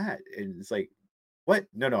doing that. And it's like, what?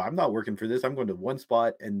 No, I'm not working for this. I'm going to one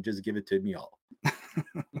spot and just give it to me all.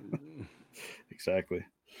 Exactly.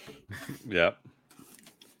 Yeah.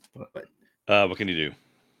 But what can you do?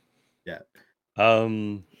 Yeah.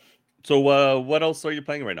 So what else are you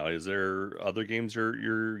playing right now? Is there other games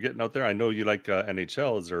you're getting out there? I know you like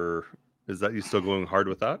NHL. Is that you still going hard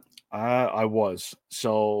with that? I was.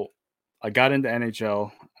 So I got into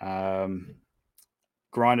NHL,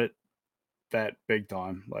 grinded that big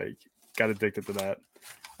time, like got addicted to that.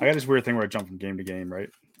 I got this weird thing where I jump from game to game, right?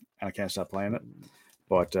 And I can't stop playing it.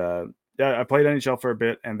 But yeah, I played NHL for a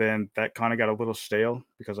bit, and then that kind of got a little stale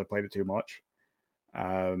because I played it too much.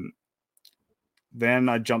 Then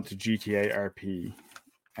I jumped to GTA RP,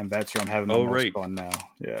 and that's where I'm having the most fun now.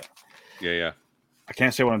 Yeah. Yeah. I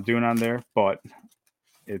can't say what I'm doing on there, but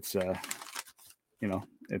it's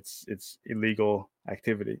it's illegal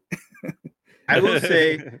activity. I will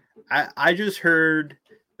say, I just heard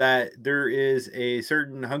that there is a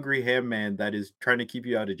certain hungry ham man that is trying to keep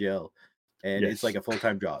you out of jail, and it's like a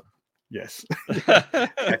full-time job. Yes.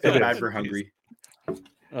 I feel bad for Hungry.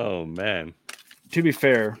 Oh man. To be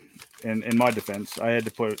fair, in my defense, I had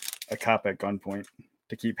to put a cop at gunpoint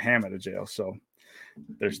to keep Ham out of jail. So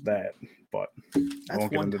there's that. But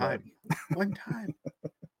that's one time. One time.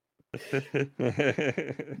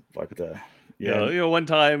 But yeah, one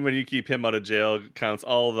time when you keep him out of jail counts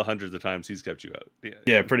all the hundreds of times he's kept you out.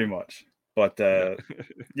 Yeah, pretty much. But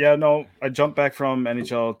no, I jumped back from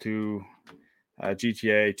NHL to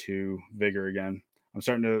GTA to Vigor again. I'm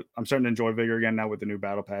starting to enjoy Vigor again now with the new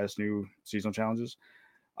battle pass, new seasonal challenges.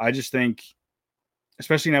 I just think,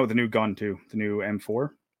 especially now with the new gun too, the new M4.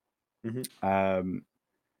 Mm-hmm.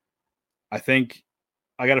 I think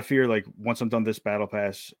I got to fear like once I'm done this battle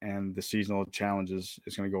pass and the seasonal challenges,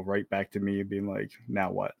 it's going to go right back to me being like,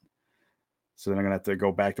 now what? So then I'm going to have to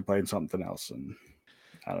go back to playing something else, and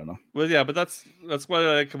I don't know. Well, yeah, but that's what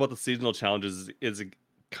I like about the seasonal challenges is it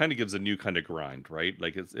kind of gives a new kind of grind, right?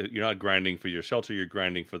 Like you're not grinding for your shelter, you're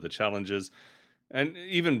grinding for the challenges. And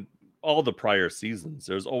even all the prior seasons,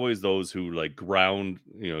 there's always those who like grinded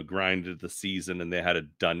the season and they had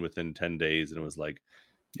it done within 10 days, and it was like,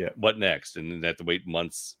 yeah, what next? And then they have to wait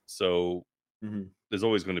months. So there's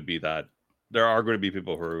always going to be that. There are going to be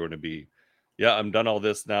people who are going to be, yeah, I'm done all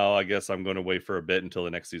this now. I guess I'm going to wait for a bit until the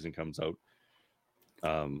next season comes out.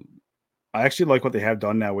 I actually like what they have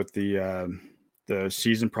done now with the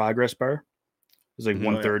season progress bar. It's like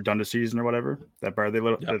 1/3 done the season or whatever. That bar that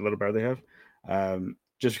little bar they have.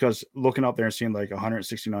 Just because looking up there and seeing like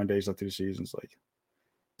 169 days left through the season is like,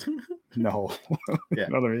 no. Yeah. You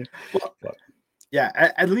know what I mean? Well,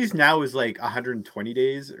 yeah, at least now is like 120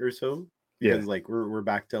 days or so. Because like we're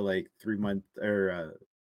back to like 3 months or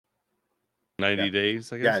 90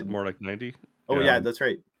 days, I guess. Yeah. More like 90. Oh yeah, that's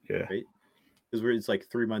right. Yeah. Right. Because it's like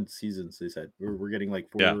 3 month seasons. They said we're getting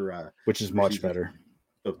like 4. Which is much better.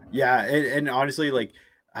 So, yeah, and honestly, like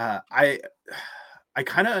I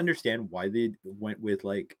kind of understand why they went with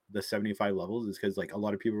like the 75 levels. Is because like a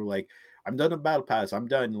lot of people were like, I'm done with battle pass. I'm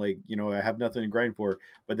done. Like, I have nothing to grind for.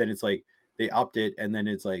 But then it's like they upped it, and then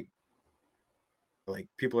it's like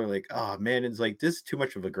people are like, oh man, it's like this is too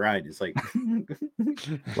much of a grind. It's like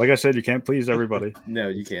like I said, you can't please everybody. No,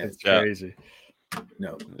 you can't. It's crazy.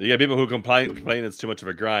 No. You got people who complain it's too much of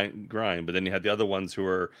a grind, but then you had the other ones who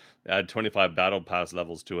are add 25 battle pass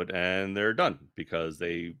levels to it and they're done because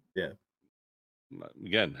they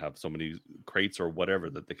again have so many crates or whatever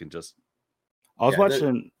that they can just. I was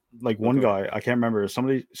watching like one guy, I can't remember,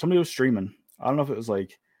 somebody was streaming. I don't know if it was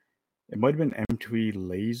like, it might have been M2E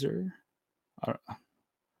Laser.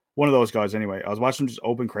 One of those guys anyway. I was watching him just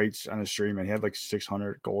open crates on his stream and he had like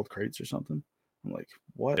 600 gold crates or something. I'm like,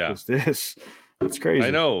 what is this? It's crazy. I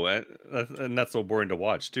know, and that's so boring to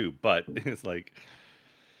watch too. But it's like,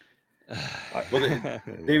 well,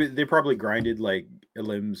 they probably grinded like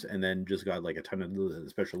limbs and then just got like a ton of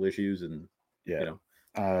special issues and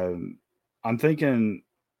I'm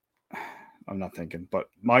not thinking, but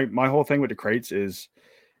my whole thing with the crates is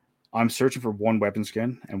I'm searching for one weapon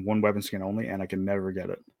skin and one weapon skin only, and I can never get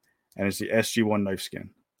it. And it's the SG1 knife skin.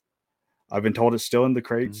 I've been told it's still in the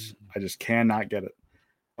crates. I just cannot get it.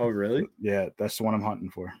 Oh, really? Yeah, that's the one I'm hunting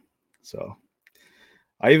for. So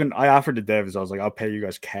I offered to devs. I was like, I'll pay you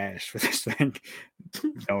guys cash for this thing.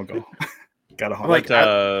 Don't go. Gotta hunt. Like,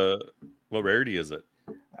 what rarity is it?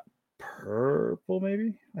 Purple,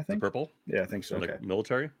 maybe. I think purple. Yeah, I think so. Like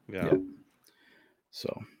military. Yeah.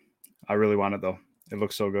 So I really want it though. It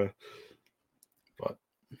looks so good. But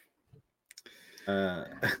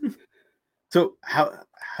so how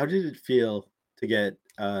did it feel to get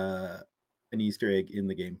an Easter egg in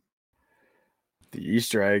the game? The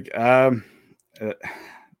Easter egg, it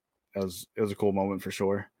was a cool moment for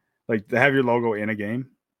sure. Like to have your logo in a game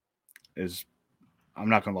is, I'm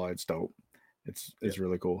not gonna lie, it's dope. It's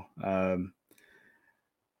really cool. I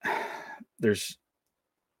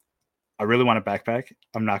really want a backpack.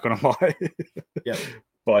 I'm not gonna lie. Yeah.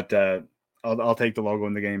 But I'll take the logo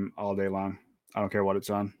in the game all day long. I don't care what it's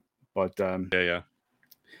on. But yeah.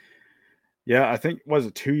 I think, was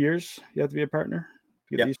it 2 years you have to be a partner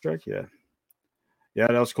to get the Easter egg? Yeah,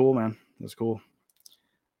 that was cool, man. That's cool.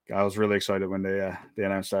 I was really excited when they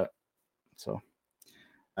announced that. So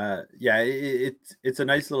it's a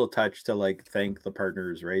nice little touch to like thank the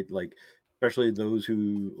partners, right? Like especially those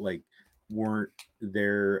who like weren't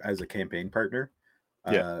there as a campaign partner.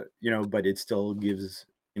 But it still gives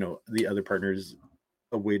the other partners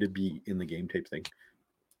a way to be in the game type thing.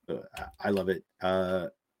 I love it.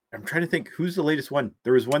 I'm trying to think who's the latest one.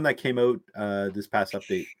 There was one that came out this past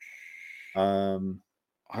update.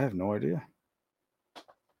 I have no idea.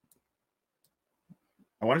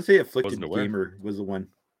 I want to say Afflicted Gamer was the one.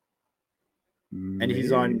 And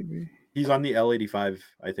he's on the L85,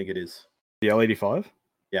 I think it is. The L85?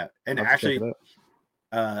 Yeah. And actually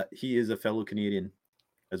he is a fellow Canadian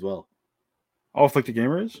as well. Oh, Afflicted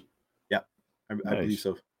Gamer is? Yeah. I believe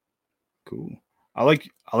so. Cool. I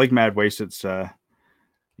like Mad Wasted's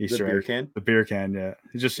Easter egg. Beer can? The beer can, yeah.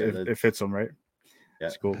 It fits him, right? Yeah.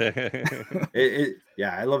 It's cool.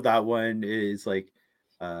 I love that one. It's like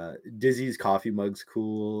Dizzy's coffee mug's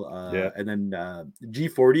cool. And then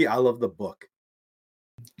G40, I love the book.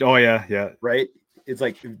 Oh yeah. Right? It's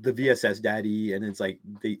like the VSS Daddy, and it's like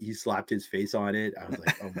he slapped his face on it. I was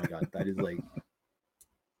like, oh my god, that is like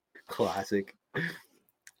classic.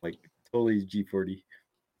 Like totally G40.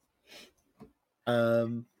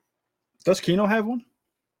 Does Kino have one?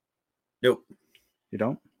 Nope. You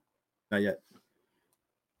don't? Not yet.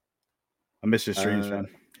 I miss your streams, man.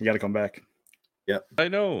 You got to come back. Yep. I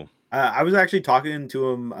know. I was actually talking to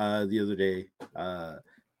him the other day.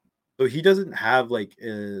 So he doesn't have like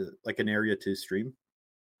an area to stream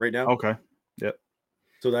right now. Okay. Yep.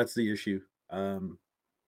 So that's the issue.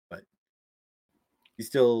 But he's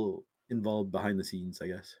still involved behind the scenes, I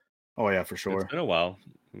guess. Oh yeah, for sure. It's been a while.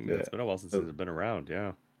 Yeah. It's been a while since it's been around.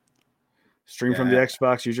 Yeah. Stream from the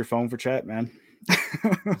Xbox. Use your phone for chat, man.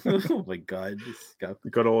 Oh my god, the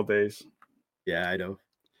good old days. Yeah, I know.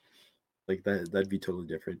 Like that'd be totally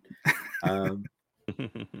different. I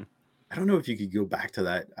don't know if you could go back to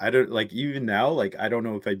that. I don't like even now. Like I don't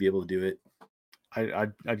know if I'd be able to do it.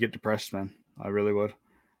 I'd get depressed, man. I really would.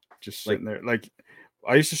 Just sitting there. Like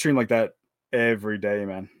I used to stream like that every day,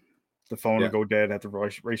 man. The phone would go dead. I have to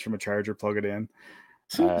race from a charger, plug it in.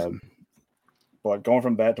 But going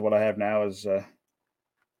from that to what I have now is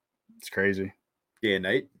it's crazy. Day and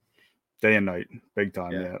night. Day and night, big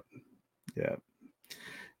time. Yeah.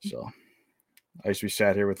 So I used to be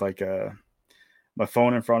sat here with like my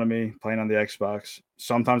phone in front of me, playing on the Xbox.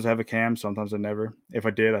 Sometimes I have a cam, sometimes I never. If I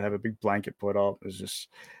did, I'd have a big blanket put up. It's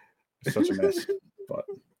such a mess. But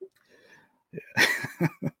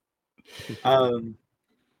yeah.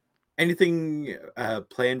 Anything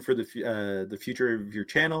planned for the future of your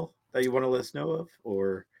channel that you want to let us know of,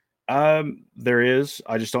 or? There is.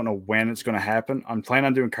 I just don't know when it's going to happen. I'm planning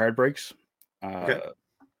on doing card breaks,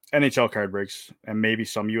 NHL card breaks, and maybe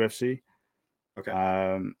some UFC. Okay.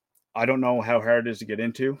 I don't know how hard it is to get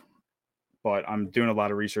into, but I'm doing a lot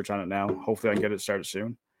of research on it now. Hopefully, I can get it started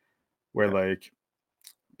soon. Where like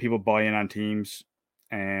people buy in on teams,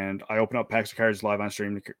 and I open up packs of cards live on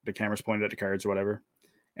stream. The camera's pointed at the cards or whatever.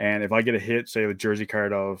 And if I get a hit, say the jersey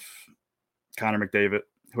card of Connor McDavid,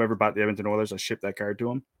 whoever bought the Edmonton Oilers, I ship that card to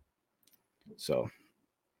him. So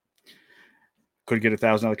could get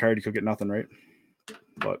 $1,000 card, you could get nothing, right?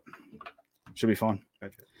 But should be fun.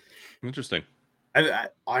 Interesting. I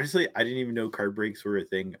honestly, I didn't even know card breaks were a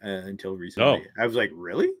thing until recently. I was like,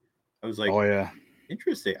 really? I was like, oh yeah,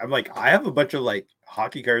 interesting. I'm like, I have a bunch of like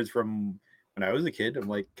hockey cards from when I was a kid. I'm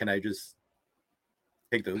like, can I just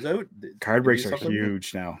take those out? Card breaks are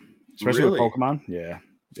huge now, especially with Pokemon. Yeah,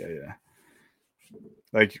 Yeah.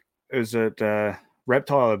 Like, it was at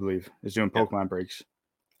Reptile, I believe, is doing Pokemon breaks.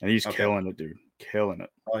 And he's killing it, dude. Killing it.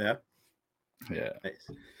 Oh, yeah? Yeah. Nice.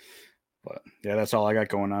 But, yeah, that's all I got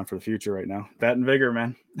going on for the future right now. That and Vigor,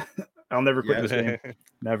 man. I'll never quit this game.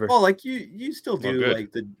 Never. Well, like, you still do,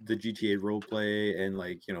 like, the GTA role play and,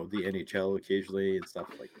 like, you know, the NHL occasionally and stuff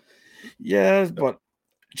like that. Yeah, but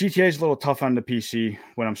GTA is a little tough on the PC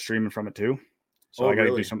when I'm streaming from it, too. So I got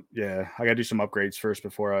to do some, I got to do some upgrades first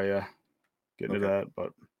before I get into that.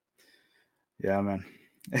 But, yeah, man.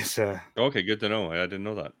 It's okay, good to know. I didn't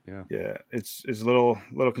know that. Yeah, it's a little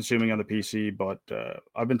consuming on the PC, but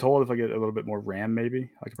I've been told if I get a little bit more RAM,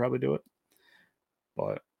 maybe I could probably do it.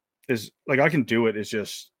 But is like I can do it. It's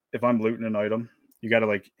just if I'm looting an item, you got to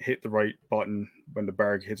like hit the right button when the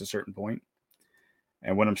bar hits a certain point,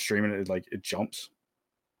 and when I'm streaming it, it jumps.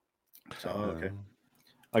 So okay,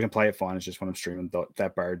 I can play it fine. It's just when I'm streaming,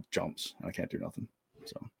 that bar jumps, and I can't do nothing.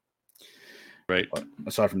 So right. But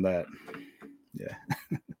aside from that. Yeah.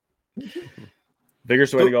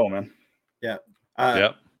 Vigor's the way to go, man. Yeah.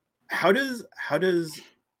 How does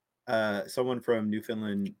someone from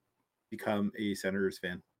Newfoundland become a Senators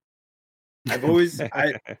fan? I've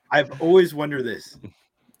always wondered this.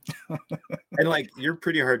 And like you're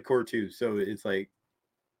pretty hardcore too, so it's like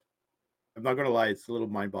I'm not gonna lie, it's a little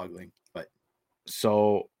mind-boggling. But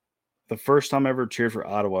so the first time I ever cheered for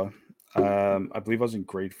Ottawa, I believe I was in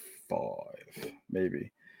grade 5,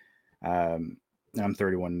 maybe. I'm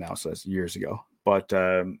 31 now, so that's years ago. But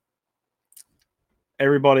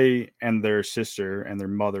everybody and their sister and their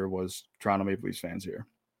mother was Toronto Maple Leafs fans here.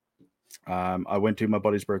 I went to my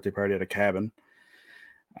buddy's birthday party at a cabin.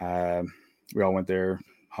 We all went there,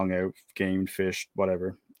 hung out, gamed, fished,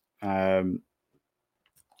 whatever. And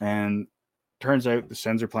turns out the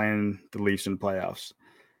Sens are playing the Leafs in the playoffs.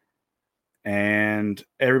 And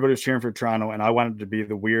everybody was cheering for Toronto, and I wanted to be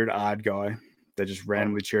the weird, odd guy that just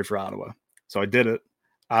randomly cheered for Ottawa. So I did it.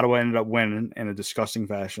 Ottawa ended up winning in a disgusting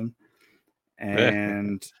fashion.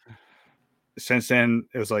 And since then,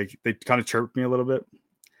 it was like they kind of chirped me a little bit.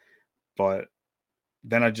 But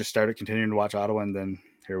then I just started continuing to watch Ottawa, and then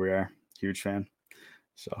here we are. Huge fan.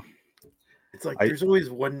 So it's like there's always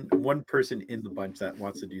one person in the bunch that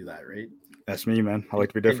wants to do that, right? That's me, man. I like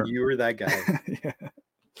to be different. And you were that guy.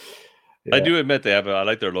 Yeah. I do admit they have. I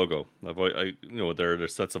like their logo. Their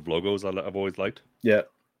sets of logos. I've always liked. Yeah,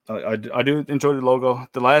 I do enjoy the logo.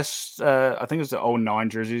 The last, I think it was the 2009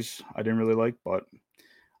 jerseys. I didn't really like, but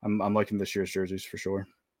I'm liking this year's jerseys for sure.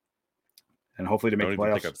 And hopefully to make the playoffs. I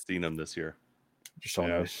don't think I've seen them this year. Just so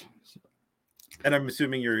nice. And I'm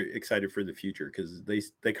assuming you're excited for the future because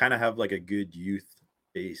they kind of have like a good youth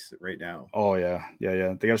base right now. Oh yeah.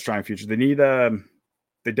 They got a strong future. They need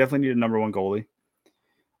they definitely need a number 1 goalie.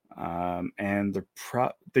 And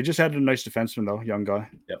they just had a nice defenseman though, young guy.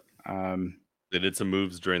 Yep. They did some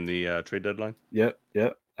moves during the trade deadline. Yep.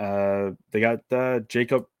 They got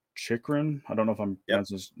Jacob Chikrin. I don't know if I'm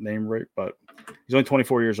pronouncing his name right, but he's only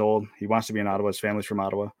 24 years old. He wants to be in Ottawa. His family's from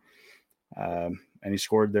Ottawa. And he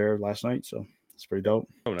scored there last night, so it's pretty dope.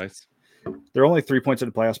 Oh, nice. They're only 3 points at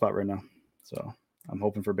the playoff spot right now, so I'm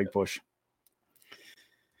hoping for a big push.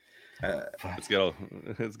 Let's get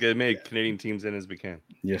as many Canadian teams in as we can.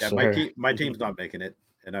 Yes, my team's not making it,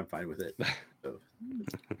 and I'm fine with it. So.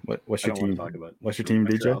 What's your team? What's your team,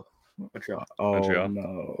 Montreal. DJ? Montreal. Oh Montreal.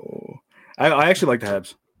 No, I actually like the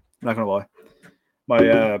Habs. I'm not gonna lie.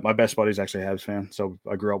 My best buddy's actually a Habs fan, so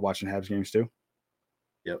I grew up watching Habs games too.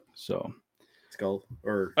 Yep. So Skull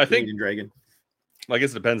or I think Dragon. I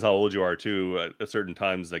guess it depends how old you are too. At certain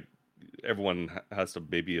times, like everyone has to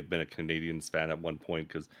maybe have been a Canadiens fan at one point.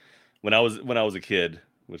 Because when I was a kid,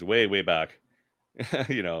 which way back, I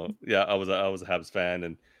was a Habs fan,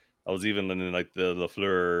 and I was even in like the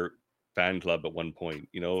Lafleur fan club at one point.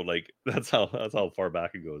 Like that's how far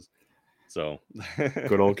back it goes. So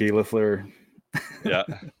good old Guy Lafleur. Yeah.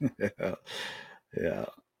 Yeah.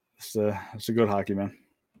 It's a good hockey, man.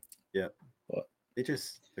 Yeah. But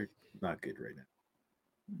they're not good right now.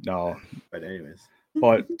 No. But anyways.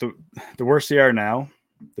 But the worse they are now,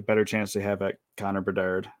 the better chance they have at Connor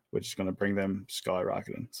Bedard, which is going to bring them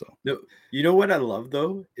skyrocketing. So no, you know what I love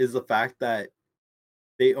though is the fact that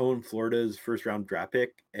they own Florida's first round draft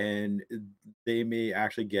pick, and they may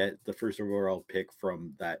actually get the first overall pick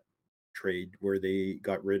from that trade where they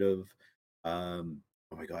got rid of oh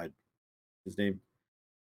my god, his name.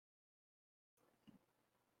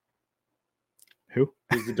 Who?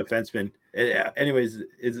 He's the defenseman. Anyways,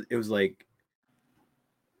 it was like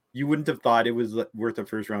you wouldn't have thought it was worth a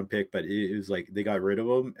first round pick, but it was like they got rid of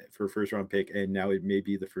him for a first round pick, and now it may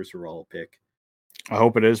be the first overall pick. I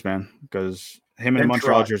hope it is, man, because him and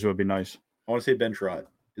Montreal jersey would be nice. I want to say Ben Trott.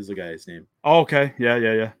 is the guy's name. Oh, okay.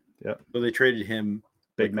 Yeah. So they traded him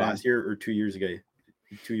Big man. last year or 2 years ago.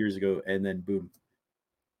 2 years ago, and then boom.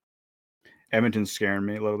 Edmonton's scaring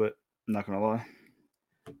me a little bit. I'm not gonna lie.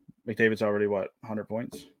 McDavid's already 100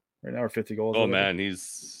 points right now, or 50 goals. Oh man,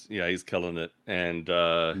 he's killing it, and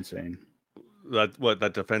insane. That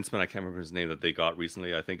defenseman, I can't remember his name, that they got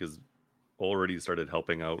recently, I think is already started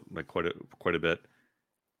helping out like quite a bit.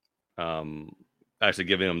 Actually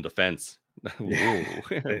giving them defense.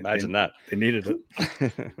 Imagine that. They needed it.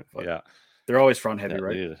 Yeah, they're always front heavy,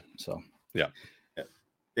 right? So yeah.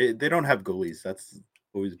 They don't have goalies. That's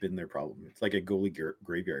always been their problem. It's like a goalie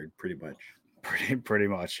graveyard, pretty much. Pretty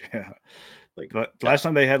much, yeah. But last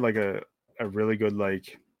time they had like a really good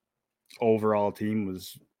like overall team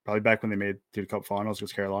was probably back when they made the Cup Finals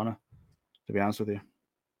with Carolina. To be honest with you,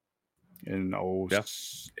 in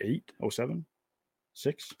 08, 07,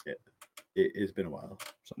 6. Yeah. It's been a while,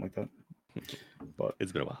 something like that. But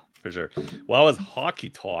it's been a while for sure. Well, it was hockey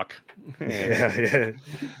talk. yeah.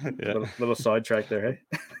 Little sidetrack there, hey.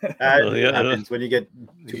 It happens when you get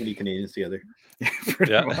too many Canadians together.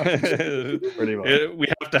 Pretty much. We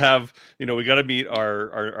have to have, we got to meet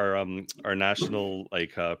our national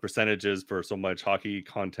like percentages for so much hockey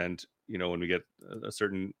content. When we get a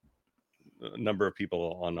certain number of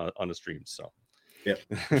people on the stream. So yeah,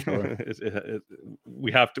 sure.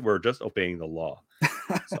 We have to. We're just obeying the law.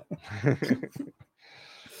 So.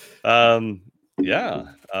 The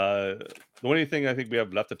only thing I think we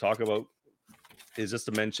have left to talk about is just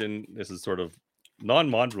to mention, this is sort of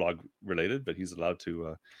non-mod vlog related, but he's allowed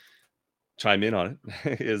to chime in on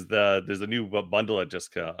it. There's a new bundle that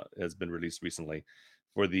just has been released recently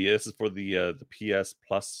for the PS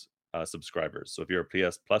Plus subscribers. So if you're a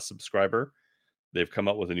PS Plus subscriber, they've come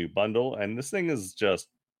up with a new bundle, and this thing is just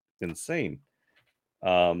insane.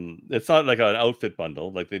 It's not like an outfit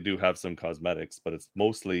bundle, like they do have some cosmetics, but it's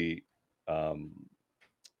mostly here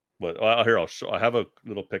I'll show. I have a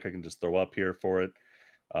little pic I can just throw up here for it.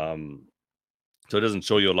 So it doesn't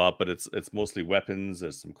show you a lot, but it's mostly weapons.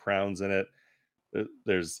 There's some crowns in it.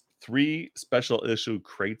 There's 3 special issue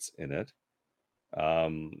crates in it.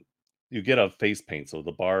 You get a face paint, so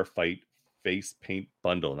the Bar Fight face paint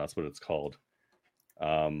bundle, and that's what it's called.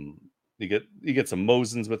 You get some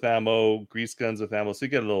Mosins with ammo, grease guns with ammo, so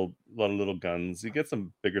you get a lot of little guns. You get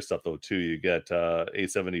some bigger stuff though too. You get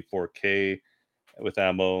A74K with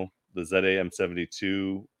ammo, the ZA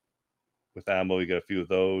M72 with ammo. You get a few of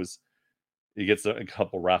those. You get a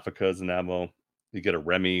couple Rafikas and ammo. You get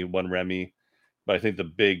one Remy. But I think the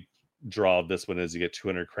big draw of this one is you get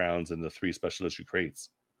 200 crowns and the 3 special issue crates.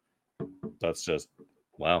 That's just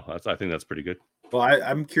wow. I think that's pretty good. Well,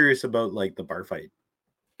 I'm curious about like the Bar Fight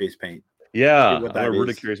face paint. Yeah, I'm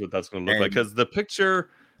really curious what that's going to look like, because the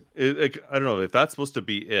picture, I don't know if that's supposed to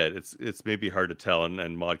be it. It's maybe hard to tell,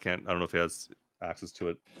 and Mod can't. I don't know if he has access to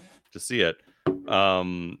it to see it.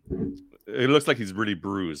 It looks like he's really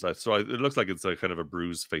bruised. So it looks like it's a kind of a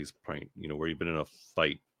bruised face paint, where you've been in a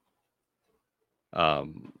fight.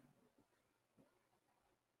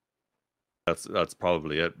 That's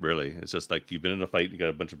probably it. Really, it's just like you've been in a fight. You got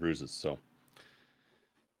a bunch of bruises. So.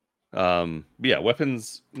 Yeah,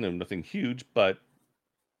 weapons, nothing huge, but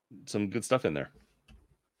some good stuff in there.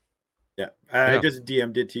 Yeah, I just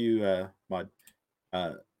DM'd it to you, Mod.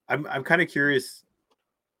 I'm kind of curious,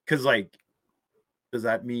 because like, does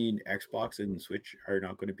that mean Xbox and Switch are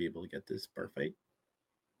not going to be able to get this Bar Fight?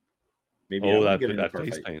 Maybe that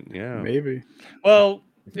face paint, yeah, maybe. Well,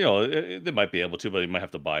 they might be able to, but they might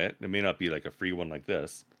have to buy it. It may not be like a free one like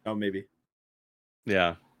this. Oh, maybe.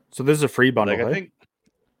 Yeah. So this is a free bundle, like, right? I think.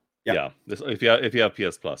 Yeah, this if you have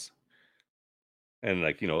PS Plus, and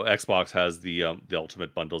like Xbox has the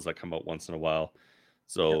ultimate bundles that come out once in a while,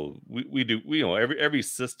 so we do every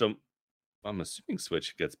system. I'm assuming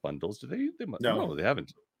Switch gets bundles. Do they? No, they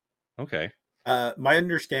haven't. Okay. My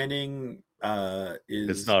understanding is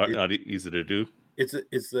it's not easy to do. It's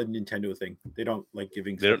the Nintendo thing. They don't like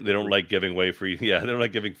giving. They don't like giving away free. Yeah, they don't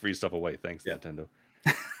like giving free stuff away. Thanks, Nintendo.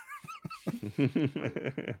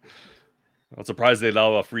 I'm surprised they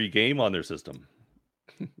allow a free game on their system.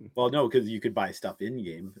 Well, no, because you could buy stuff in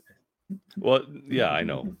game. Well, yeah, I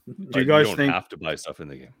know. Do you guys don't have to buy stuff in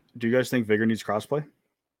the game? Do you guys think Vigor needs crossplay?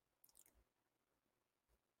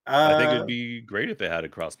 I think it'd be great if they had a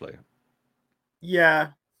crossplay. Yeah.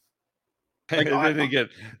 Like, they get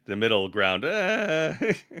the middle ground.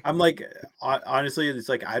 I'm like, honestly, it's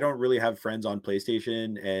like I don't really have friends on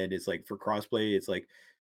PlayStation, and it's like for crossplay, it's like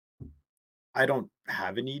I don't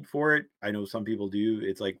have a need for it. I know some people do.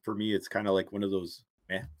 It's like for me, it's kind of like one of those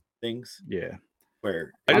things. Yeah.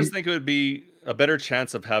 Where I just think it would be a better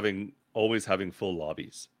chance of always having full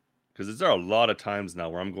lobbies, because there are a lot of times now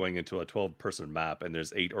where I'm going into a 12-person map and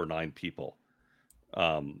there's 8 or 9 people.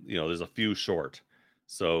 There's a few short.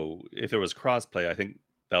 So if there was crossplay, I think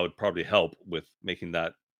that would probably help with making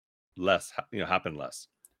that less, happen less.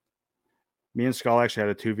 Me and Skull actually had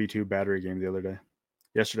a 2v2 battery game the other day.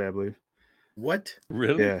 Yesterday, I believe. What?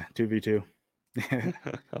 Really? Yeah, 2v2.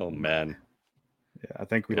 Oh, man. Yeah, I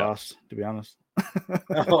think we lost, to be honest.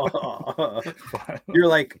 You're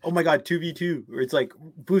like, oh my god, 2v2. It's like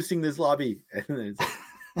boosting this lobby. And then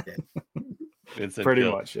it's pretty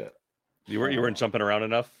much, yeah. You weren't jumping around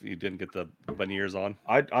enough? You didn't get the bunny ears on?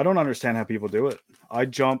 I don't understand how people do it. I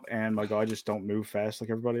jump and my guy just don't move fast like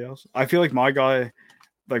everybody else. I feel like my guy,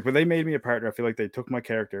 like when they made me a partner, I feel like they took my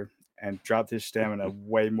character and dropped his stamina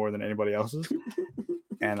way more than anybody else's.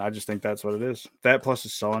 And I just think that's what it is. That plus the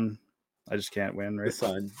sun. I just can't win, right? The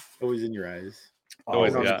sun. Always in your eyes.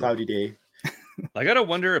 Always on a cloudy day. I gotta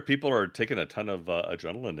wonder if people are taking a ton of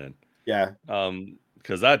adrenaline in. Yeah.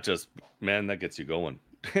 Because that just, man, that gets you going.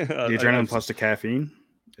 The adrenaline plus the caffeine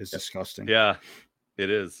is disgusting. Yeah,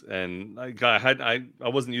 it is. And I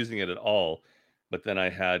wasn't using it at all, but then I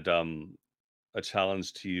had a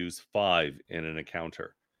challenge to use 5 in an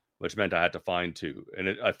encounter, which meant I had to find 2,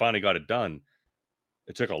 and I finally got it done.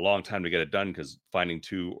 It took a long time to get it done because finding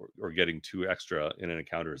 2 or getting 2 extra in an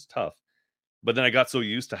encounter is tough. But then I got so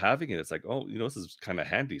used to having it, it's like, oh, this is kind of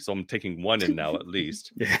handy. So I'm taking 1 in now at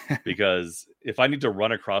least. Yeah. Because if I need to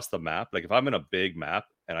run across the map, like if I'm in a big map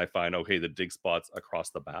and I find, okay, the dig spot's across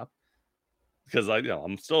the map, because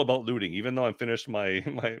I'm still about looting, even though I'm finished my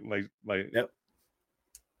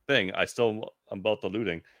thing, I'm about the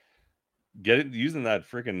looting. Using that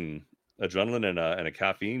freaking adrenaline and a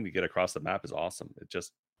caffeine to get across the map is awesome. It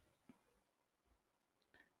just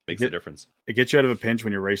makes a difference. It gets you out of a pinch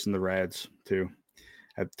when you're racing the rads too.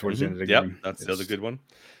 Towards the end of the game. That's the other good one.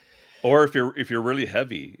 Or if you're really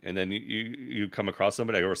heavy and then you come across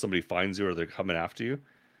somebody or somebody finds you or they're coming after you,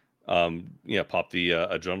 pop the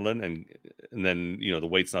adrenaline and then the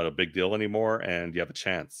weight's not a big deal anymore and you have a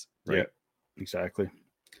chance. Right? Yeah, exactly.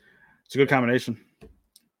 It's a good combination.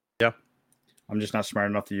 Yeah. I'm just not smart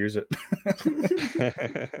enough to use it.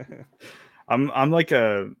 I'm like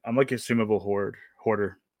a consumable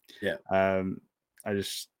hoarder. Yeah. I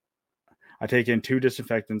take in 2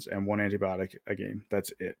 disinfectants and 1 antibiotic a game.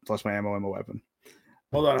 That's it. Plus my ammo and my weapon.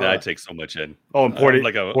 Hold on. I take so much in. Oh, and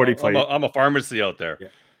I'm a pharmacy out there. Yeah.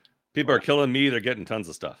 People are killing me. They're getting tons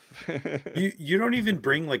of stuff. You don't even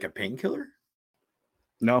bring like a painkiller?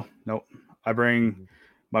 No. I bring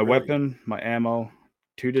my weapon, my ammo,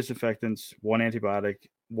 2 disinfectants, 1 antibiotic,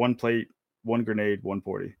 1 plate, 1 grenade, 1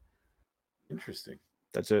 40. Interesting.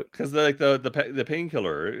 That's it. Because the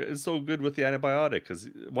painkiller is so good with the antibiotic because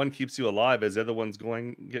one keeps you alive as the other one's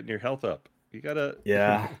getting your health up. You gotta.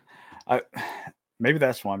 Yeah. Maybe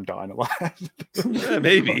that's why I'm dying a lot. Yeah,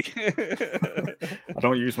 maybe. I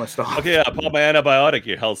don't use my stuff. Okay, I pop my antibiotic.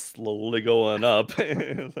 Your health's slowly going up.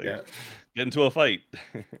 Get into a fight.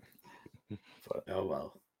 Oh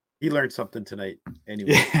well. He learned something tonight.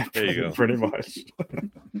 Anyway, yeah, there you go. Pretty much.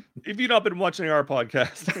 If you've not been watching our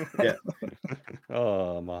podcast, yeah.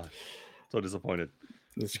 Oh my, so disappointed.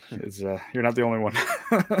 You're not the only one.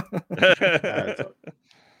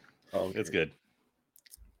 It's good.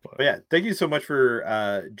 But yeah, thank you so much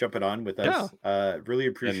for jumping on with us. Really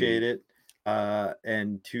appreciate it.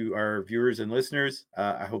 And to our viewers and listeners,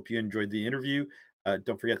 I hope you enjoyed the interview.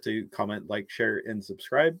 Don't forget to comment, like, share, and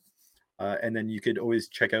subscribe. And then you could always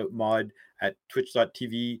check out Mod at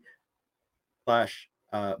twitch.tv/modvlog,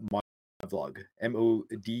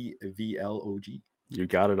 MODVLOG. You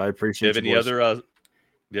got it. I appreciate it. Do you have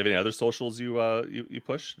any other socials you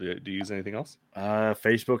push? Do you use anything else?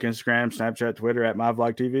 Facebook, Instagram, Snapchat, Twitter at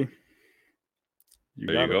ModVlog TV.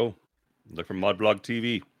 There you go. Look for ModVlog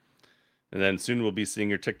TV. And then soon we'll be seeing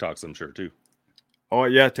your TikToks, I'm sure, too. Oh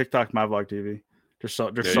yeah, TikTok, ModVlog TV. There's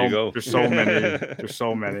so many. There's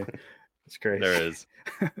so many. It's great. There is.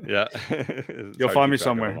 Yeah. You'll find me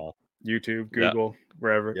somewhere. YouTube, Google,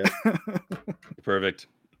 wherever. Yeah. Perfect.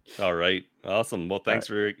 All right. Awesome. Well, thanks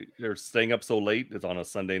for staying up so late. It's on a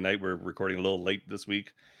Sunday night. We're recording a little late this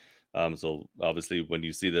week. So obviously when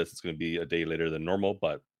you see this, it's going to be a day later than normal,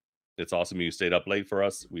 but it's awesome you stayed up late for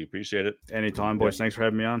us. We appreciate it. Anytime, boys. Thanks for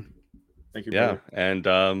having me on. Thank you. Yeah. Brother. And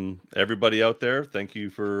everybody out there, thank you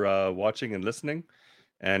for watching and listening.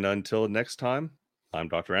 And until next time, I'm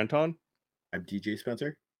Dr. Anton. I'm DJ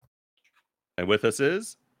Spencer. And with us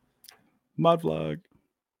is ModVlog.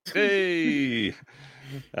 Hey.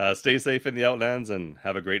 Stay safe in the Outlands and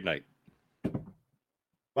have a great night.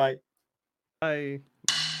 Bye. Bye.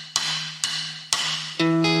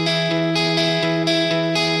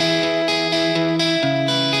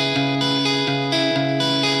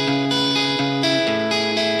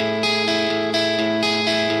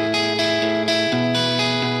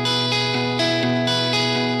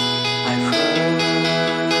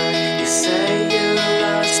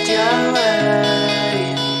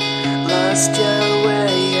 lost your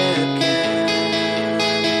way again.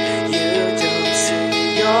 You don't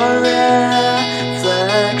see your reflection.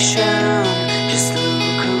 Just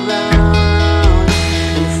look around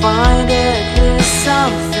and find it is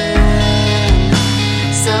something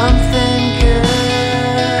good.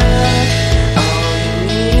 All you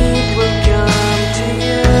need will come to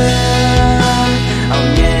you. I'll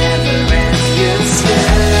never let you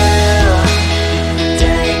still.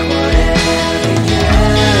 Take whatever you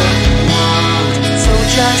want, so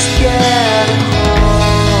just get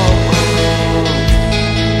home.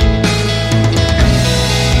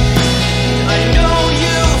 I know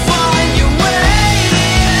you'll find your way.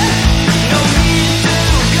 No need to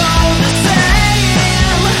go the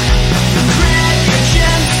same. Grab your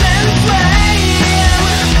chance and play.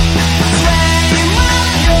 Flame up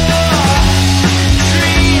your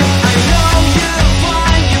dream. I know you'll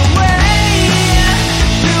find your way.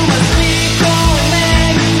 You must be calm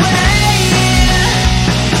anyway.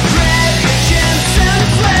 Grab your chance and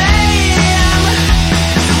play.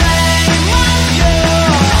 Flame up your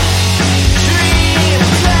dream.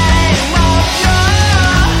 Flame up your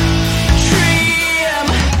dream.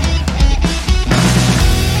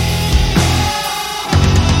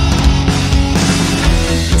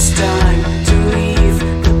 It's time to leave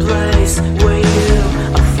the place where you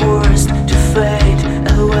are forced to fade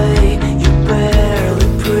away. You barely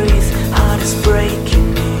breathe, heart is breaking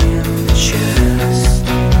in the chest.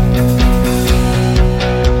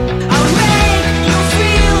 I'll make you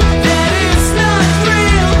feel that it's not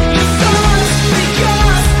real. Your thoughts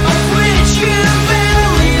because of which you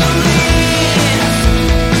barely live.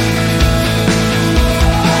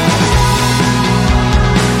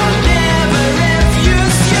 I'll never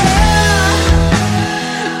refuse you.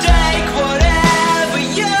 Take whatever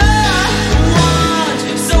you want,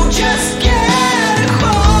 so just get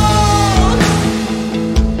hold.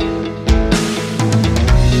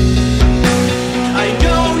 I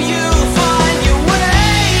know you'll find your way.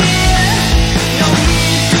 No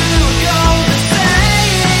need to go the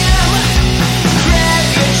same. Grab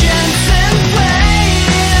your chance and play.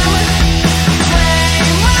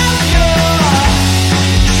 Flame up your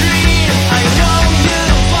dream. I know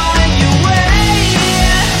you'll find your way.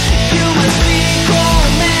 You must be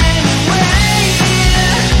calm anyway.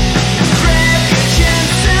 Grab your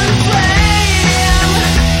chance and play.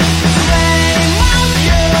 Flame up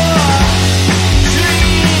your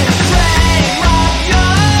dream. Flame up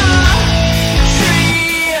your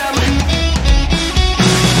dream.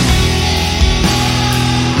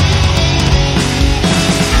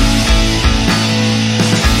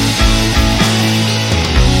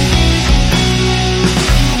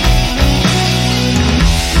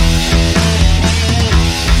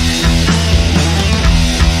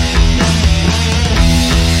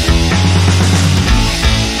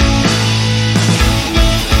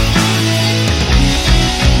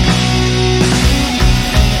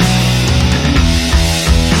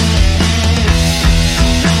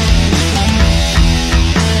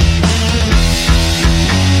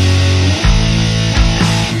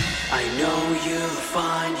 I know you'll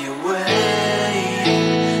find your way.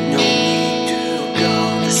 No need to go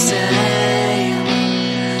the same.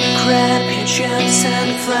 Grab your chance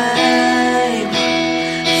and fly.